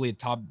 possibly a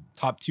top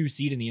 2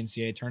 seed in the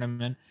NCAA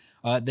tournament,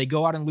 they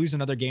go out and lose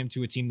another game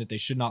to a team that they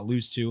should not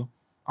lose to.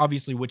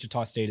 Obviously,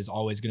 Wichita State is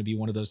always going to be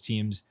one of those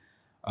teams.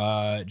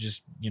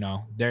 It's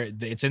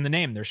in the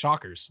name. They're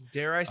shockers.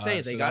 Dare I say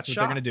they got that's shocked?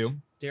 what they're going to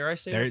do. Dare I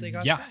say that they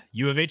got shocked?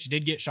 U of H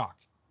did get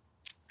shocked.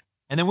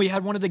 And then we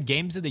had one of the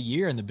games of the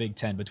year in the Big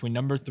Ten between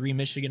number 3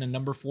 Michigan and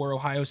number 4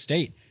 Ohio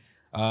State.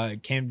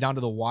 It came down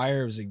to the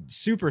wire. It was a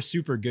super,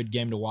 super good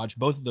game to watch.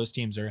 Both of those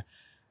teams are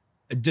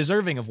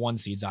deserving of 1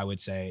 seeds, I would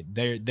say.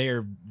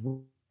 They're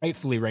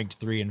rightfully ranked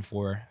 3 and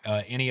 4.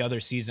 Any other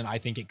season, I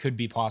think it could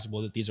be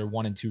possible that these are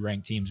 1 and 2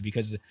 ranked teams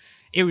because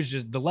it was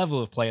just the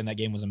level of play in that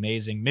game was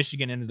amazing.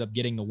 Michigan ended up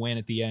getting the win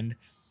at the end.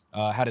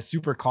 Had a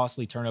super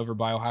costly turnover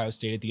by Ohio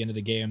State at the end of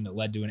the game that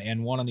led to an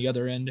N1 on the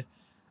other end.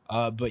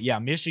 But yeah,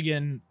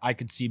 Michigan, I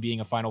could see being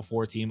a Final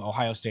Four team.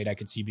 Ohio State, I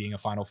could see being a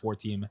Final Four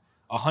team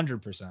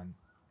 100%.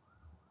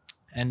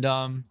 And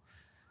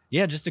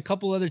just a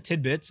couple other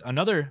tidbits.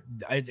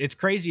 It's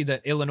crazy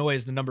that Illinois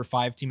is the number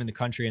 5 team in the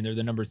country and they're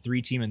the number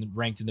 3 team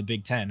ranked in the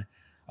Big Ten.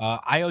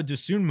 Ayo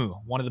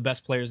Dosunmu, one of the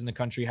best players in the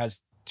country,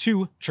 has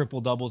 2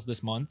 triple doubles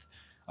this month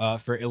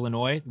for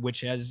Illinois, which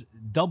has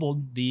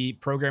doubled the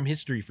program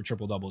history for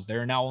triple doubles.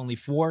 There are now only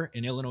 4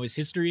 in Illinois'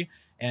 history,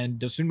 and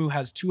Dosunmu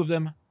has 2 of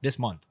them this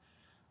month.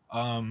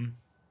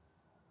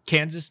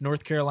 Kansas,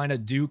 North Carolina,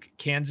 Duke,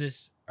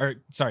 Kansas,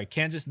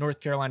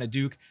 North Carolina,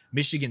 Duke,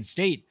 Michigan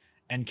State,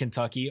 and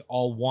Kentucky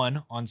all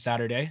won on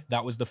Saturday.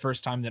 That was the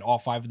first time that all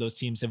 5 of those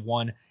teams have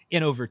won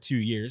in over 2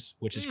 years,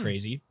 which is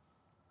crazy.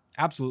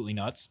 Absolutely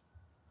nuts.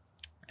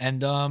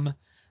 And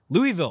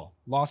Louisville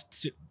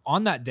lost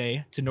on that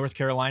day to North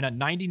Carolina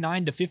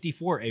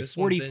 99-54, a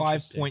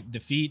 45-point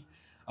defeat.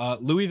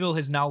 Louisville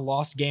has now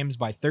lost games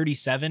by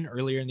 37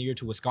 earlier in the year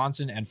to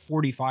Wisconsin and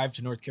 45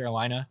 to North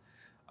Carolina.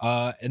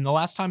 And the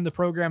last time the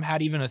program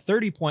had even a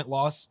 30-point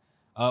loss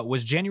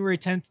was January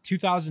 10th,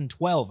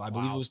 2012. I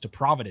believe it was to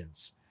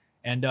Providence.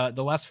 And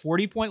the last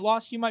 40-point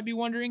loss, you might be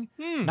wondering,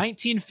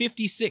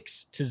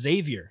 1956 to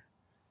Xavier.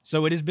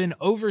 So it has been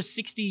over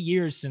 60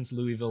 years since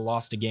Louisville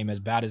lost a game as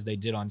bad as they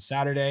did on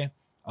Saturday.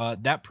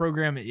 That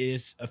program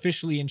is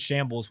officially in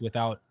shambles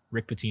without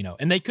Rick Pitino.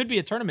 And they could be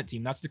a tournament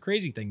team. That's the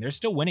crazy thing. They're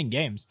still winning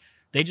games.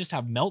 They just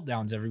have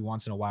meltdowns every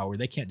once in a while where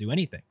they can't do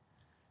anything.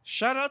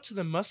 Shout out to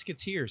the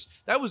Musketeers.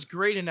 That was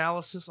great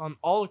analysis on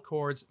all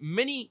accords.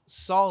 Many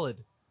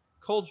solid,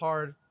 cold,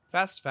 hard,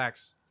 fast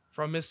facts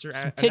from Mr.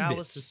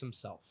 Analysis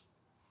himself.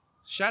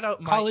 Shout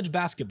out college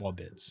basketball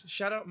bits.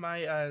 Shout out my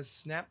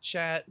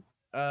Snapchat.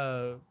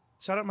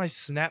 Shout out my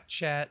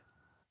Snapchat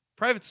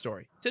private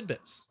story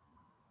tidbits.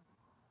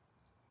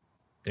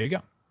 There you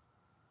go.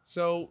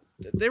 So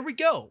there we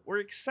go. We're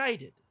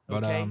excited.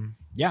 But okay?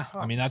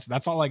 I mean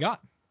that's all I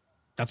got.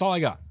 That's all I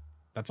got.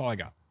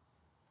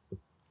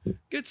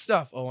 Good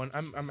stuff, Owen.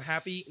 I'm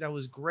happy. That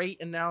was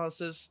great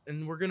analysis,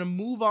 and we're gonna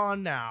move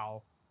on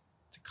now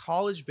to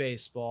college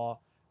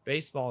baseball.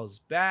 Baseball is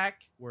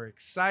back. We're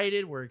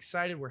excited. We're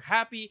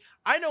happy.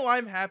 I know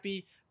I'm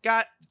happy.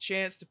 Got the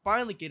chance to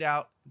finally get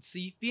out and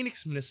see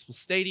Phoenix Municipal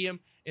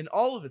Stadium in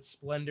all of its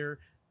splendor.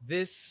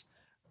 This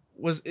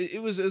was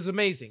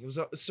amazing. It was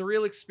a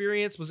surreal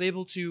experience. Was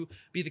able to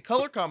be the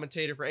color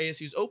commentator for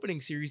ASU's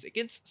opening series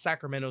against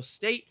Sacramento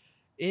State,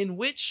 in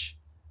which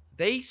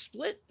they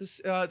split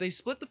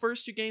the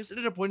first 2 games.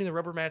 Ended up winning the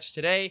rubber match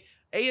today.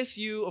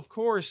 ASU, of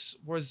course,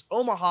 was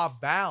Omaha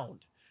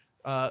bound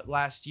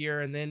last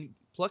year, and then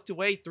plucked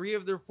away 3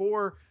 of their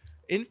 4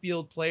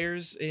 infield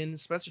players in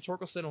Spencer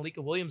Torkelson,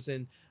 Alika Williams,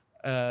 and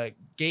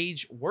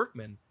Gage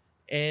Workman.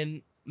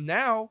 And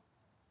now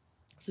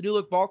it's a new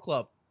look ball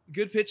club.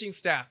 Good pitching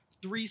staff.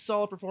 3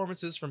 solid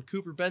performances from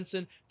Cooper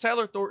Benson,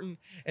 Tyler Thornton,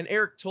 and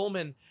Eric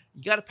Tolman.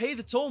 You got to pay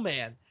the toll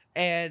man.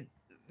 And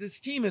this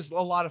team is a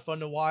lot of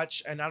fun to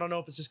watch. And I don't know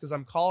if it's just because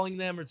I'm calling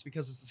them or it's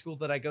because it's the school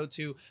that I go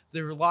to.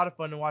 They're a lot of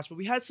fun to watch. But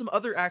we had some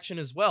other action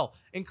as well,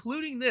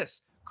 including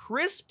this.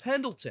 Chris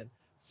Pendleton,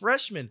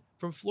 freshman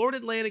from Florida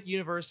Atlantic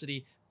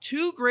University,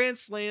 2 grand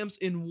slams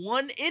in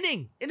 1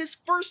 inning in his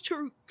first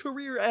 2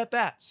 career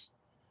at-bats.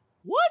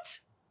 What?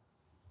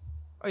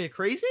 Are you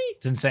crazy?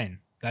 It's insane.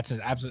 That's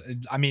an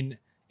absolute. I mean,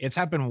 it's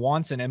happened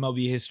once in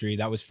MLB history.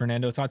 That was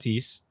Fernando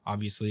Tatis,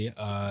 obviously,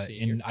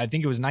 in I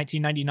think it was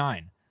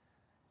 1999.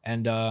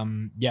 And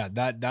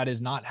that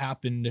has not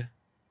happened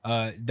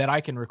that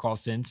I can recall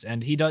since.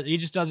 And he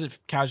just does it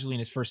casually in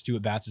his first 2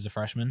 at-bats as a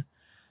freshman.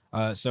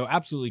 So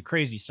absolutely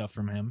crazy stuff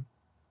from him.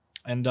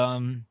 And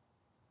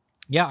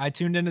I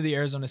tuned into the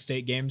Arizona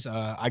State games.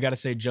 I got to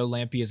say, Joe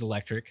Lampe is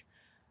electric.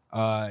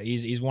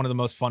 He's one of the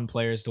most fun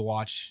players to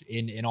watch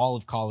in all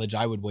of college,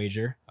 I would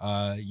wager.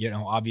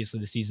 Obviously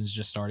the season's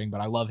just starting,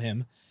 but I love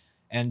him.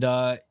 And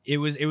it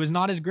was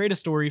not as great a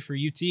story for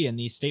UT in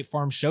the State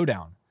Farm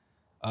Showdown,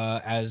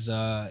 as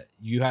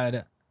you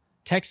had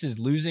Texas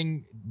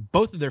losing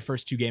both of their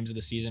first 2 games of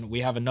the season.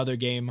 We have another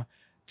game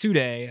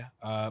today,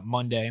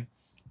 Monday.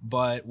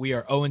 but we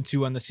are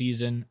 0-2 on the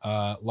season.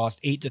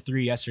 Lost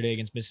 8-3 yesterday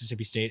against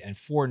Mississippi State and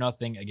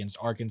 4-0 against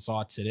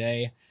Arkansas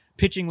today.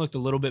 Pitching looked a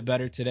little bit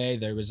better today.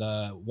 There was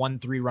a 1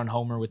 3-run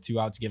homer with 2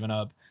 outs given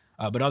up.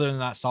 But other than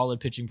that, solid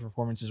pitching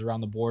performances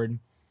around the board.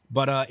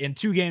 But in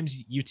 2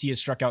 games, UT has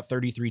struck out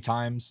 33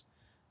 times.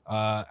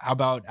 How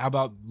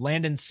about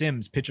Landon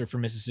Sims, pitcher for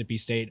Mississippi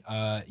State?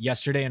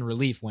 Yesterday in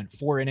relief, went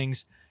 4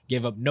 innings,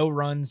 gave up no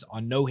runs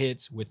on no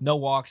hits with no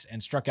walks,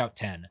 and struck out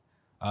 10.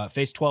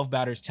 Faced 12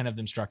 batters, 10 of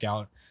them struck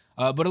out.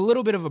 But a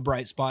little bit of a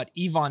bright spot,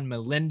 Ivan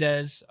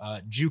Melendez,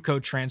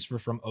 JUCO transfer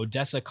from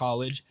Odessa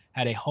College,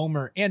 had a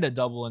homer and a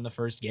double in the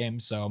first game.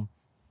 So,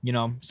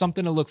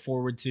 something to look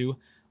forward to.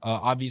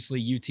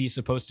 Obviously, UT is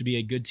supposed to be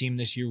a good team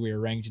this year. We are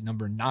ranked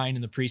number 9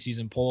 in the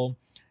preseason poll.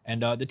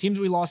 And the teams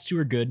we lost to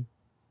are good.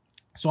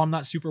 So I'm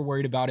not super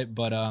worried about it,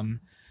 but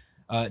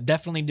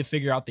definitely to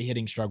figure out the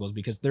hitting struggles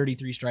because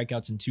 33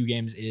 strikeouts in 2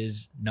 games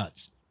is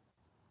nuts.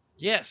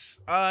 Yes.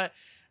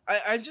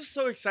 I'm just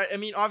so excited. I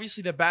mean,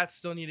 obviously the bats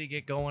still need to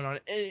get going on.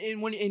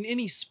 And when in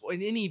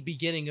any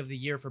beginning of the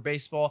year for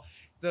baseball,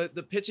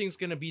 the pitching's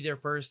going to be there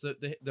first.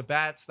 The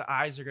bats, the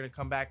eyes are going to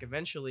come back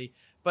eventually.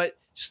 But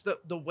just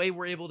the way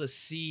we're able to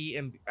see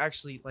and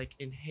actually like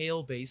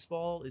inhale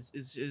baseball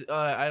is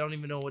I don't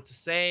even know what to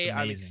say.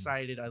 I'm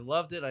excited. I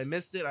loved it. I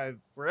missed it. I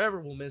forever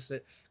will miss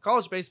it.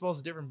 College baseball is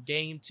a different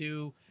game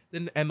too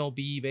than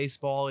MLB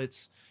baseball.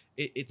 It's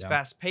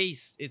fast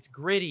paced. It's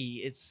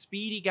gritty. It's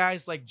speedy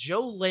guys like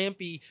Joe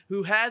Lampe,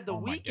 who had the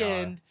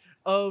weekend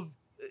of.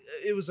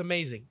 It was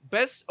amazing.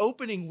 Best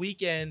opening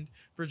weekend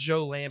for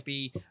Joe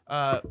Lampe.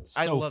 I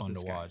love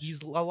this guy.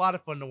 He's a lot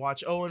of fun to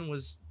watch. Owen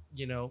was,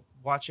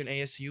 watching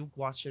ASU,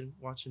 watching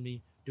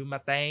me do my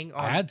thing.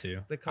 I had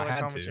to. The color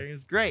commentary. It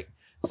was great.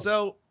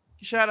 So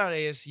shout out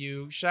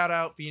ASU. Shout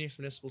out Phoenix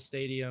Municipal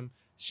Stadium.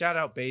 Shout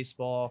out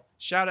baseball.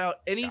 Shout out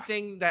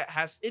anything that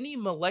has any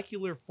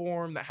molecular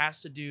form that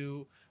has to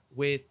do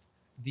with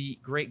the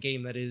great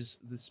game that is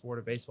the sport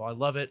of baseball. I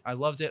love it. I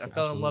loved it. I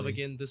fell in love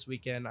again this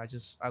weekend.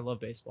 I love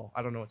baseball.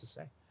 I don't know what to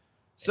say.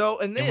 So,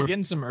 and then we're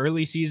getting some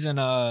early season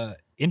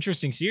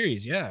interesting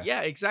series. Yeah.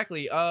 Yeah,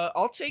 exactly.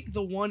 I'll take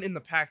the one in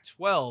the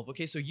Pac-12.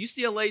 Okay, so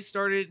UCLA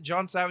started.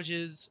 John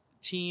Savage's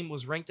team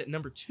was ranked at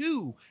number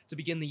 2 to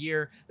begin the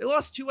year. They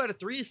lost 2 out of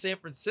 3 to San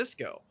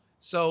Francisco.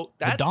 So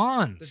that's the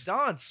Dons.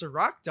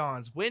 Ciroc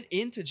Dons went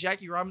into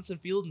Jackie Robinson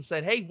Field and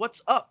said, "Hey,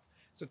 what's up?"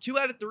 So 2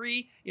 out of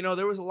 3,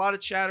 there was a lot of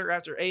chatter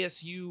after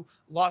ASU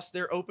lost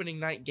their opening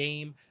night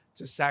game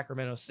to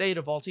Sacramento State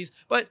of all teams.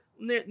 But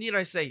need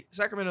I say,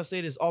 Sacramento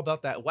State is all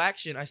about that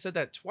waction. I said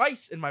that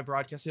twice in my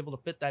broadcast, able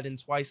to fit that in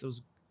twice. It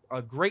was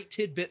a great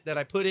tidbit that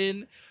I put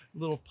in,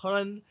 little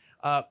pun.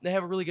 They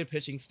have a really good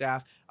pitching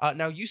staff.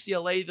 Now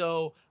UCLA,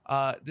 though,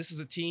 this is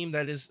a team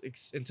that is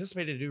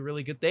anticipated to do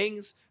really good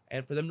things.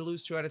 And for them to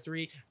lose 2 out of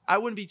 3, I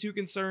wouldn't be too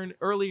concerned.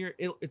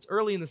 It's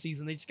early in the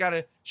season. They just got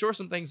to shore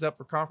some things up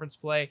for conference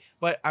play.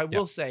 But I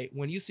will say,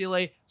 when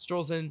UCLA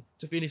strolls in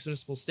to Phoenix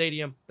Municipal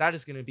Stadium, that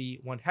is going to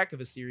be one heck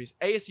of a series.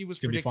 ASU was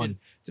predicted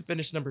to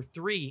finish number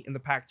 3 in the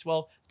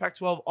Pac-12.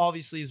 Pac-12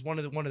 obviously is one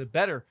of the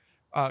better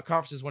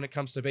conferences when it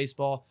comes to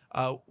baseball,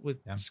 with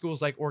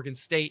schools like Oregon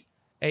State,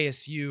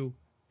 ASU,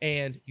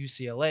 and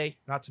UCLA,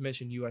 not to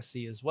mention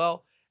USC as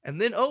well. And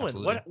then Owen,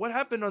 what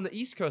happened on the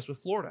East Coast with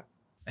Florida?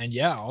 And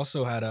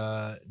also had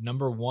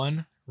number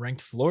 1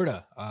 ranked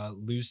Florida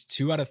lose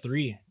 2 out of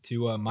 3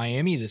 to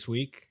Miami this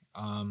week.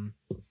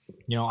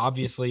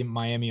 Obviously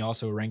Miami,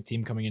 also a ranked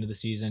team coming into the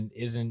season,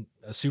 isn't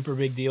a super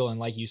big deal.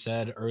 And like you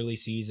said, early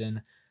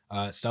season,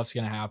 stuff's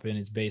going to happen.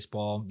 It's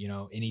baseball.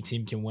 Any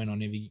team can win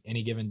on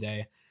any given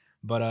day.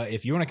 But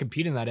if you want to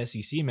compete in that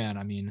SEC, man,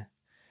 I mean,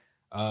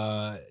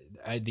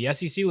 the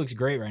SEC looks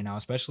great right now,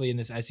 especially in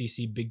this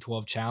SEC Big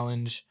 12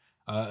 Challenge.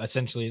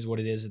 Essentially is what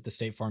it is at the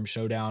State Farm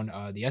Showdown.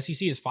 The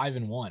SEC is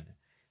 5-1.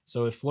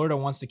 So if Florida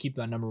wants to keep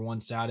that number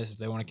 1 status, if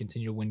they want to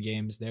continue to win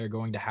games, they're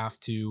going to have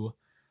to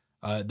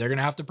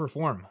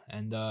perform.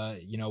 And,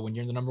 when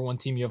you're the number 1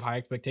 team, you have high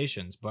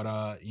expectations,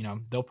 but,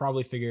 they'll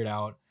probably figure it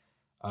out.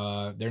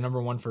 They're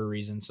number 1 for a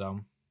reason.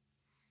 So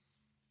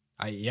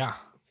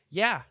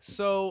Yeah.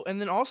 So,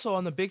 and then also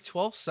on the Big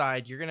 12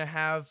 side, you're going to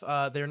have,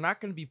 they're not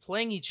going to be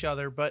playing each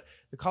other, but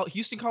the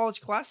Houston College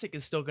Classic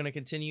is still going to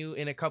continue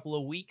in a couple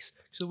of weeks.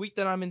 So the week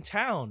that I'm in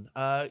town,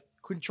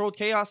 Controlled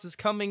Chaos is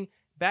coming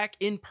back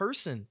in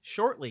person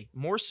shortly.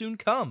 More soon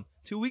come.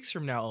 2 weeks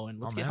from now, Owen.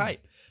 Let's get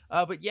hype.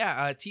 But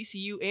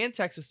TCU and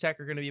Texas Tech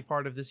are going to be a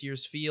part of this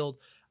year's field.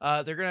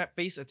 They're going to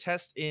face a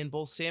test in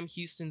both Sam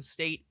Houston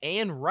State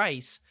and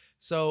Rice.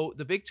 So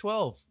the Big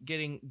 12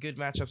 getting good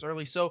matchups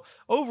early. So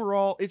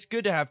overall, it's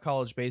good to have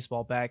college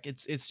baseball back.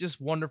 It's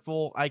just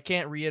wonderful. I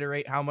can't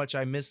reiterate how much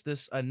I miss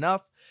this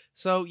enough.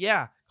 So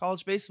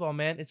college baseball,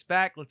 man, it's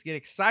back. Let's get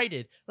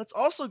excited. Let's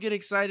also get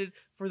excited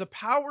for the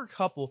power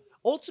couple,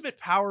 ultimate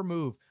power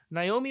move.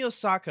 Naomi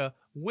Osaka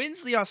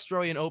wins the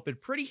Australian Open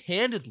pretty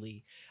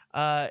handedly.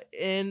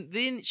 And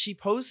then she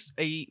posts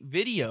a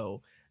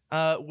video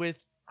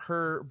with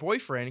her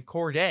boyfriend,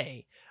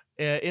 Corday.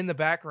 in the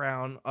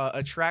background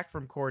a track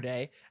from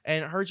Corday,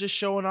 and her just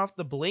showing off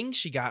the bling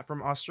she got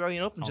from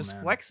Australian Open, just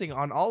flexing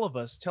on all of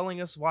us,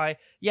 telling us why,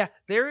 yeah,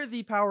 they're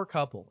the power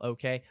couple,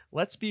 okay?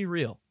 Let's be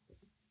real.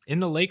 In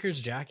the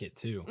Lakers jacket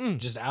too.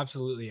 Just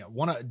absolutely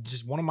one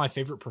of my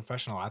favorite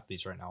professional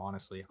athletes right now,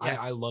 honestly. Yeah.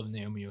 I love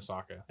Naomi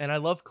Osaka. And I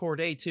love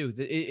Corday too.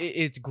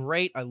 It's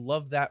great. I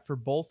love that for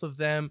both of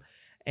them.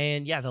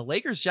 And yeah, the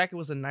Lakers jacket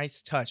was a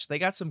nice touch. They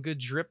got some good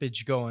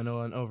drippage going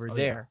on over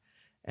there. Yeah.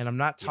 And I'm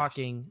not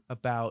talking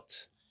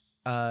about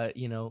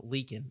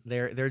leaking.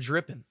 They're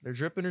dripping. They're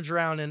dripping or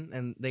drowning,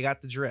 and they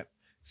got the drip.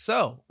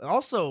 So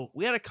also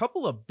we had a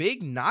couple of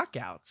big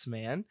knockouts,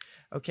 man.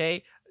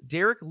 Okay.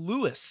 Derek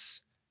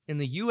Lewis in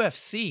the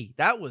UFC.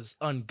 That was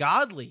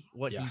ungodly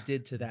what he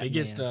did to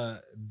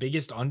that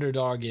biggest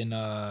underdog in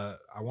I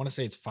want to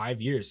say it's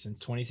 5 years, since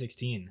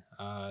 2016.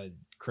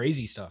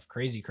 Crazy stuff.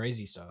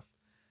 Crazy stuff.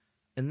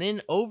 And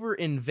then over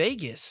in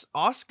Vegas,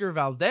 Oscar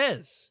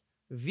Valdez,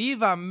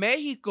 Viva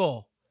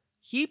Mexico.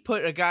 He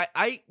put a guy,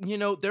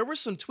 there were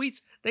some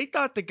tweets. They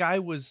thought the guy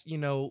was,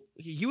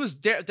 he was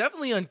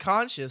definitely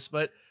unconscious,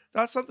 but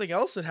thought something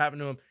else had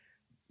happened to him.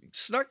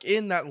 Snuck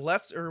in that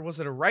left, or was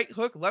it a right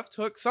hook, left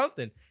hook,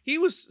 something. He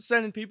was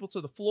sending people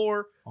to the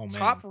floor.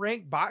 Top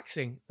ranked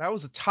boxing. That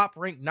was a top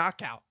ranked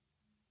knockout.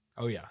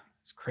 Oh yeah.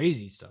 It's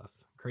crazy stuff.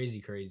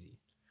 Crazy.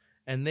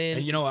 And then,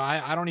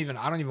 I don't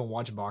even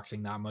watch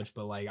boxing that much,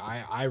 but like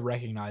I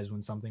recognize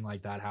when something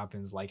like that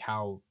happens, like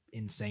how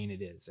insane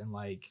it is. And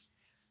like,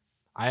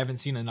 I haven't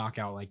seen a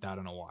knockout like that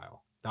in a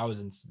while. That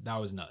was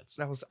nuts.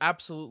 That was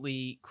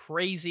absolutely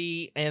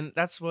crazy. And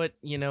that's what,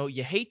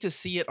 you hate to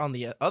see it on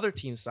the other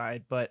team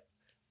side, but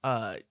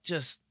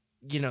just,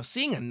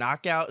 seeing a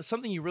knockout is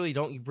something you really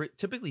don't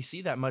typically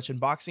see that much in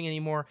boxing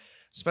anymore,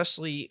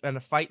 especially in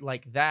a fight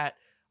like that.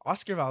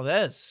 Oscar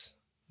Valdez,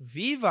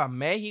 Viva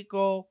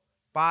Mexico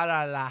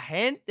para la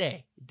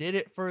gente, did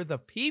it for the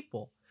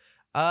people.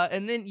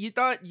 And then you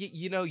thought,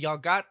 y'all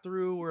got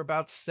through. We're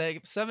about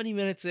 70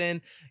 minutes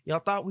in. Y'all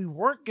thought we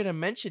weren't going to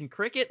mention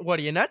cricket. What,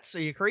 are you nuts?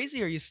 Are you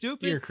crazy? Are you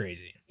stupid? You're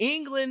crazy.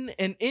 England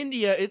and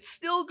India, it's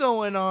still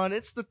going on.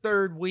 It's the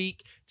third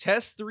week.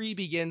 Test 3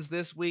 begins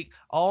this week.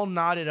 All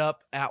knotted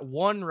up at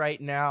 1 right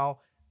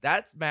now.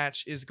 That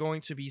match is going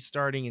to be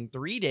starting in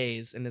 3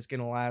 days, and it's going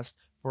to last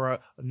for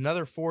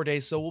another 4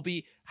 days. So we'll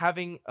be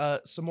having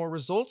some more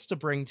results to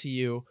bring to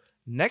you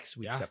next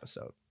week's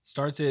episode.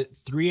 Starts at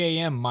 3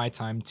 a.m. my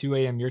time, 2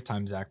 a.m. your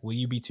time, Zach. Will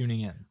you be tuning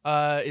in?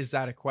 Is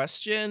that a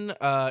question?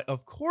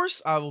 Of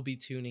course I will be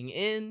tuning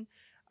in.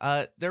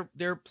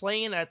 They're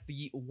playing at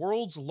the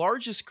world's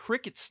largest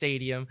cricket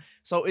stadium,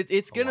 so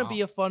it's gonna be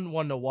a fun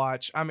one to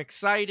watch. I'm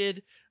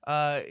excited.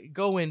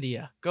 Go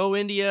India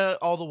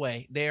all the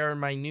way. They're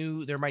my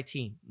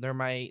team. They're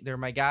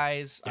my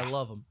guys. Yeah. I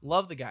love them.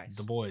 Love the guys.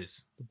 The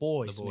boys,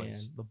 man.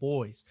 The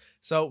boys.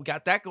 So we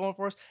got that going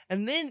for us.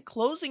 And then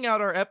closing out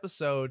our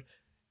episode,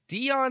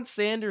 Deion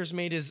Sanders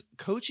made his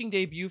coaching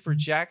debut for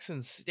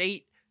Jackson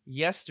State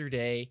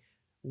yesterday,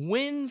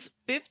 wins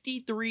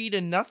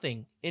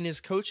 53-0 in his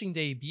coaching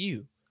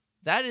debut.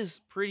 That is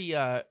pretty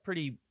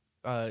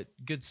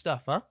good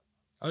stuff, huh?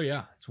 Oh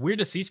yeah. It's weird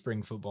to see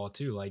spring football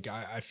too. Like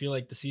I feel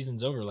like the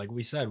season's over. Like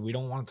we said, we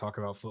don't want to talk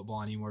about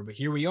football anymore, but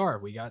here we are.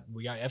 We got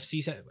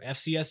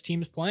FCS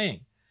teams playing.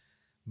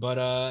 But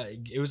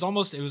it was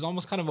almost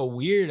kind of a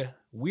weird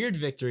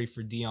victory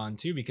for Deion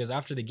too, because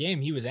after the game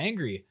he was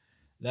angry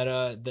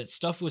that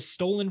stuff was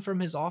stolen from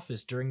his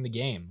office during the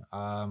game.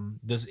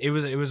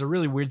 It was a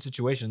really weird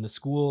situation. The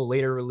school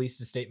later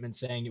released a statement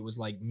saying it was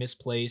like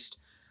misplaced,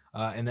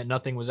 and that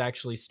nothing was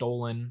actually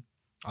stolen,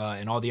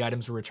 and all the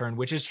items were returned,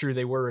 which is true,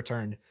 they were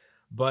returned.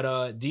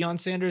 But Deion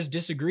Sanders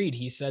disagreed.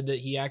 He said that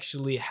he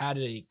actually had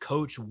a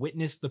coach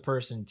witness the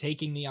person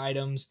taking the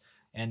items,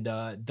 and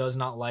does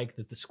not like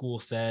that the school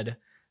said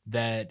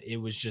that it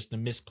was just a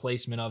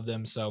misplacement of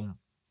them. So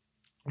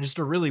just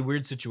a really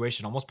weird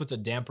situation. Almost puts a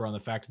damper on the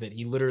fact that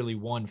he literally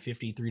won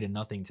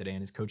 53-0 today in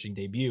his coaching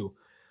debut.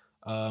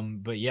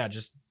 But yeah,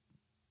 just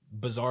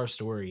bizarre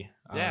story.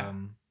 Yeah,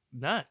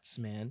 nuts,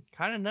 man.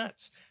 Kind of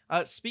nuts.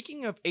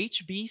 Speaking of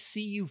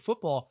HBCU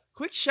football,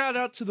 quick shout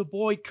out to the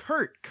boy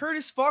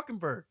Curtis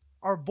Falkenberg,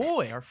 our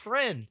boy, our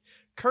friend.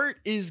 Kurt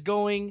is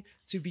going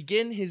to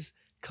begin his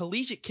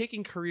collegiate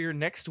kicking career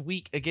next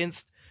week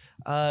against,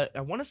 I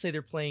want to say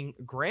they're playing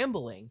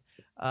Grambling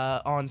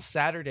on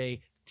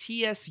Saturday.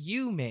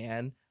 TSU,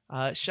 man.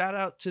 Shout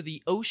out to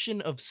the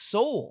Ocean of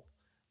Soul.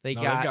 They've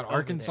got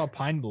Arkansas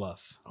Pine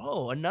Bluff.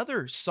 Oh,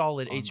 another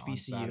solid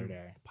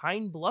HBCU.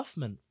 Pine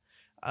Bluffman.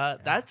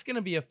 That's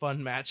gonna be a fun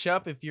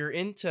matchup. If you're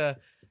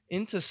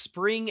into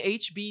spring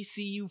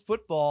HBCU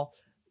football,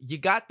 you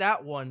got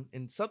that one.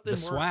 And something the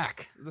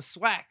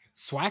SWAC.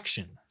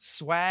 Swaction.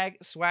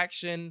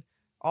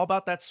 All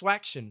about that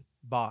swaction,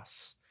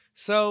 boss.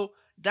 So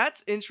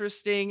that's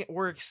interesting.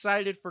 We're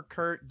excited for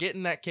Kurt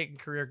getting that kicking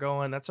career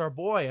going. That's our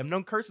boy. I've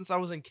known Kurt since I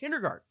was in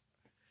kindergarten.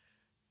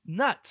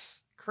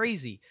 Nuts.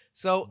 Crazy.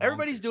 So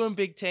everybody's doing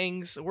big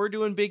things. We're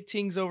doing big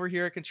things over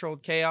here at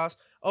Controlled Chaos.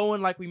 Oh,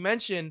 and like we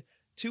mentioned,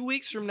 2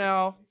 weeks from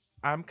now,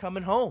 I'm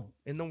coming home.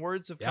 In the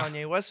words of Yeah.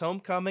 Kanye West,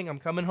 homecoming, I'm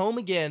coming home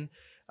again.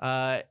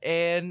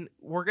 And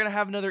we're going to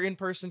have another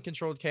in-person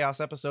Controlled Chaos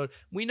episode.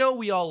 We know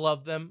we all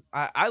love them.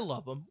 I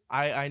love them.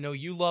 I know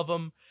you love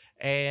them.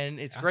 And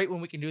it's great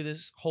when we can do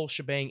this whole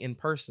shebang in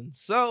person.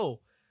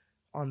 So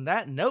on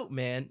that note,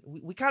 man,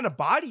 we kind of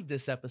bodied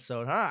this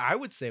episode, huh? I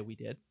would say we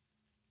did.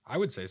 I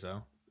would say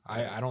so.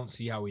 I don't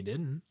see how we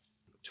didn't.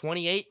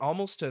 28,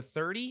 almost to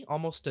 30,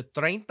 almost to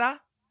 30.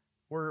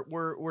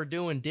 We're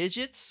doing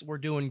digits. We're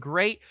doing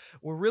great.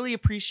 We're really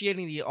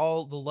appreciating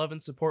all the love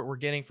and support we're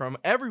getting from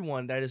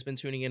everyone that has been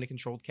tuning into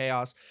Controlled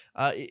Chaos.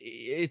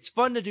 It's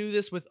fun to do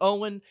this with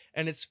Owen,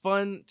 and it's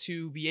fun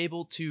to be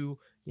able to,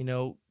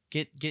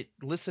 get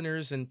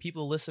listeners and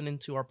people listening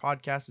to our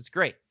podcast. It's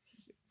great.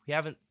 We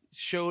haven't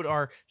showed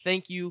our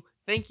thank you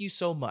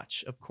so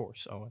much, of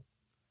course, Owen.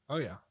 Oh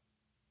yeah.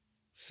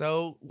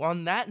 So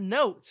on that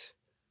note,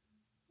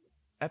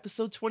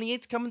 episode 28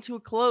 is coming to a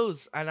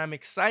close, and I'm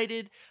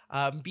excited.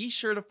 Be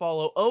sure to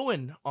follow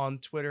Owen on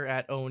Twitter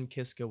at Owen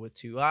Kiska with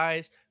 2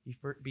 eyes.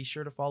 Be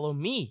sure to follow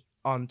me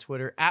on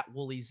Twitter at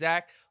Woolly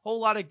Zach. Whole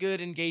lot of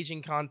good,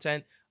 engaging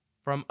content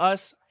from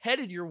us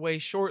headed your way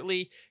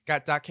shortly.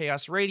 Got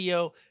 .chaos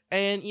Radio.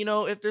 And,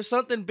 if there's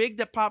something big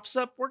that pops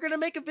up, we're going to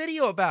make a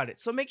video about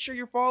it. So make sure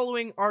you're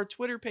following our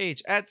Twitter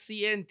page at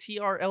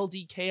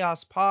CNTRLD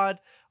Chaos Pod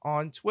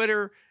on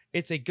Twitter.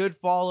 It's a good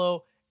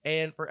follow.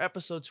 And for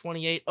episode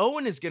 28,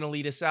 Owen is going to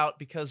lead us out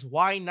because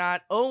why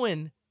not?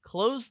 Owen,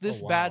 close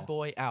this bad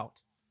boy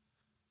out.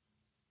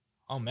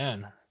 Oh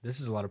man,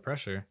 this is a lot of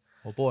pressure.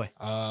 Oh boy.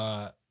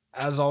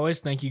 As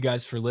always, thank you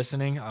guys for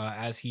listening.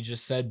 As he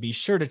just said, be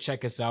sure to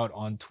check us out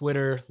on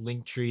Twitter,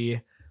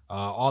 Linktree,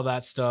 all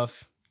that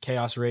stuff.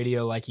 Chaos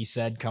Radio, like he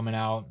said, coming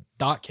out.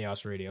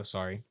 .chaos Radio,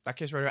 sorry.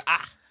 .chaos Radio.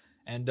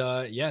 And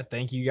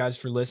thank you guys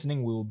for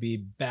listening. We will be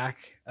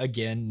back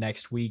again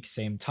next week,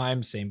 same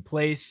time, same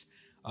place.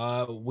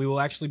 We will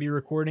actually be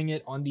recording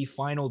it on the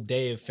final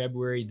day of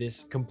February,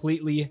 this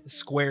completely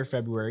square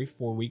February,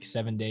 4 weeks,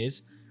 7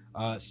 days.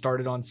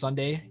 Started on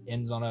Sunday,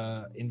 ends on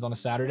a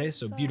Saturday,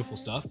 so beautiful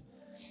stuff.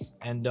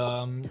 And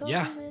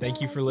thank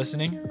you for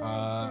listening.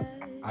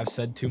 I've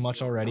said too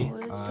much already.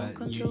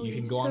 You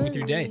can go on with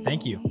your day.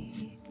 Thank you.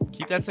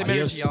 Keep that same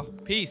Adios. energy,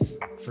 y'all. Peace.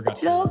 Forgot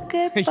to say Lo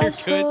que You're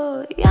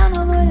pasó ya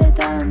no duele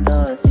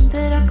tanto, te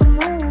enteras